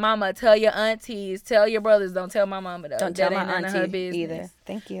tell your mama, tell your aunties, tell your brothers. Don't tell my mama though. Don't tell my auntie either.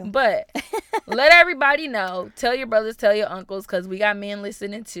 Thank you. But let everybody know. Tell your brothers, tell your uncles, because we got men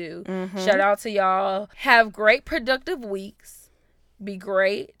listening too. Shout out to y'all. Have great productive weeks. Be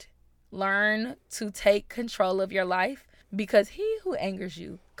great. Learn to take control of your life, because he who angers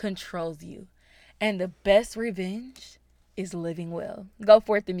you controls you. And the best revenge is living well. Go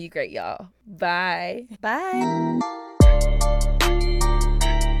forth and be great, y'all. Bye. Bye.